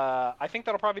 I think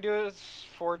that'll probably do it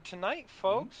for tonight,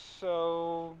 folks.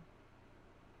 So,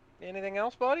 anything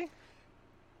else, buddy?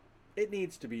 It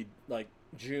needs to be, like,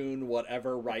 June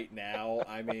whatever right now.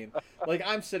 I mean, like,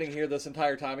 I'm sitting here this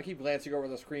entire time. I keep glancing over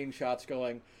the screenshots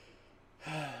going,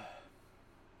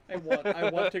 I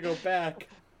want to go back.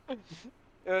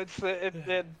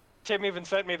 Tim even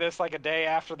sent me this like a day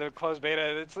after the closed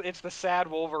beta. It's the sad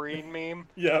Wolverine meme.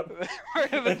 Yep.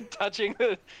 touching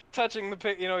the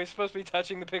pic. He's supposed to be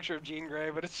touching the picture of Jean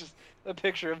Grey, but it's just a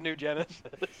picture of New Genesis.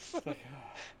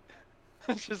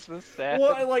 It's just the sad.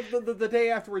 Well, like the day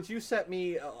afterwards, you sent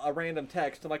me a random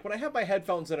text, and like when I have my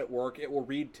headphones in at work, it will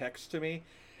read text to me,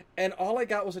 and all I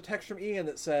got was a text from Ian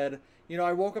that said,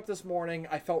 I woke up this morning,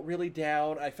 I felt really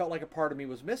down, I felt like a part of me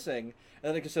was missing, and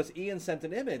then it just says Ian sent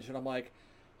an image, and I'm like,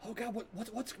 oh God,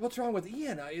 what's wrong with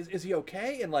Ian? Is he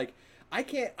okay? And like,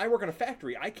 I work in a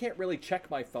factory, I can't really check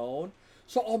my phone,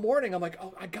 so all morning I'm like,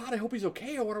 oh my God, I hope he's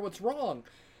okay. I wonder what's wrong.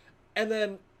 And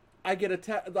then I get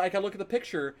I look at the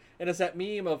picture, and it's that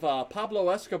meme of Pablo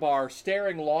Escobar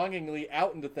staring longingly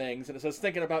out into things, and it says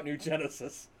thinking about New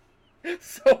Genesis.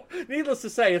 So, needless to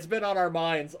say, it's been on our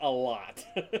minds a lot.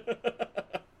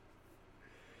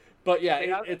 But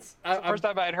yeah, it's the first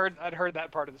time I'd heard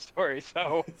that part of the story.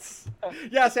 So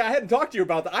yeah, see, I hadn't talked to you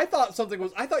about that. I thought something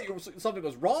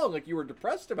was wrong, like you were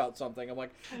depressed about something. I'm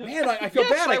like, man, I feel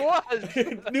yes, bad. I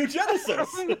was. New Genesis.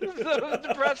 I was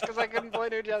depressed because I couldn't play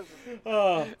New Genesis.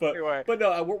 Anyway. But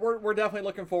no, we're definitely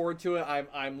looking forward to it.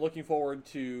 I'm looking forward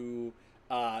to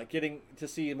getting to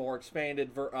see more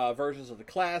expanded versions of the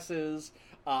classes.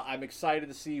 I'm excited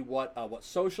to see what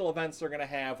social events they're going to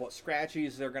have, what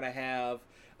scratchies they're going to have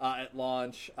at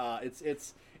launch.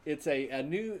 It's a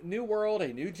new world, a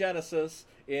new Genesis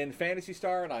in Phantasy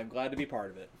Star, and I'm glad to be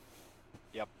part of it.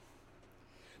 Yep.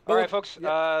 All right, folks.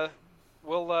 Yep.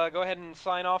 We'll go ahead and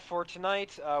sign off for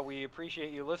tonight. We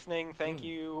appreciate you listening. Thank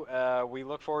you. We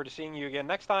look forward to seeing you again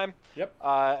next time. Yep.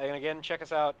 And again, check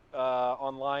us out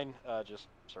online. Just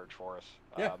search for us.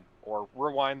 Yeah. Or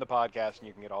rewind the podcast, and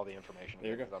you can get all the information. There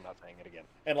you go. Because I'm not saying it again.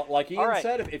 And like Ian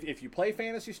said, if you play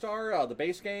Phantasy Star, the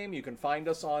base game, you can find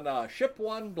us on Ship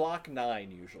 1, Block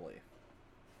 9, usually.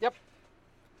 Yep.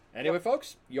 Anyway,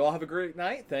 folks, you all have a great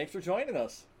night. Thanks for joining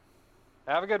us.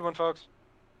 Have a good one, folks.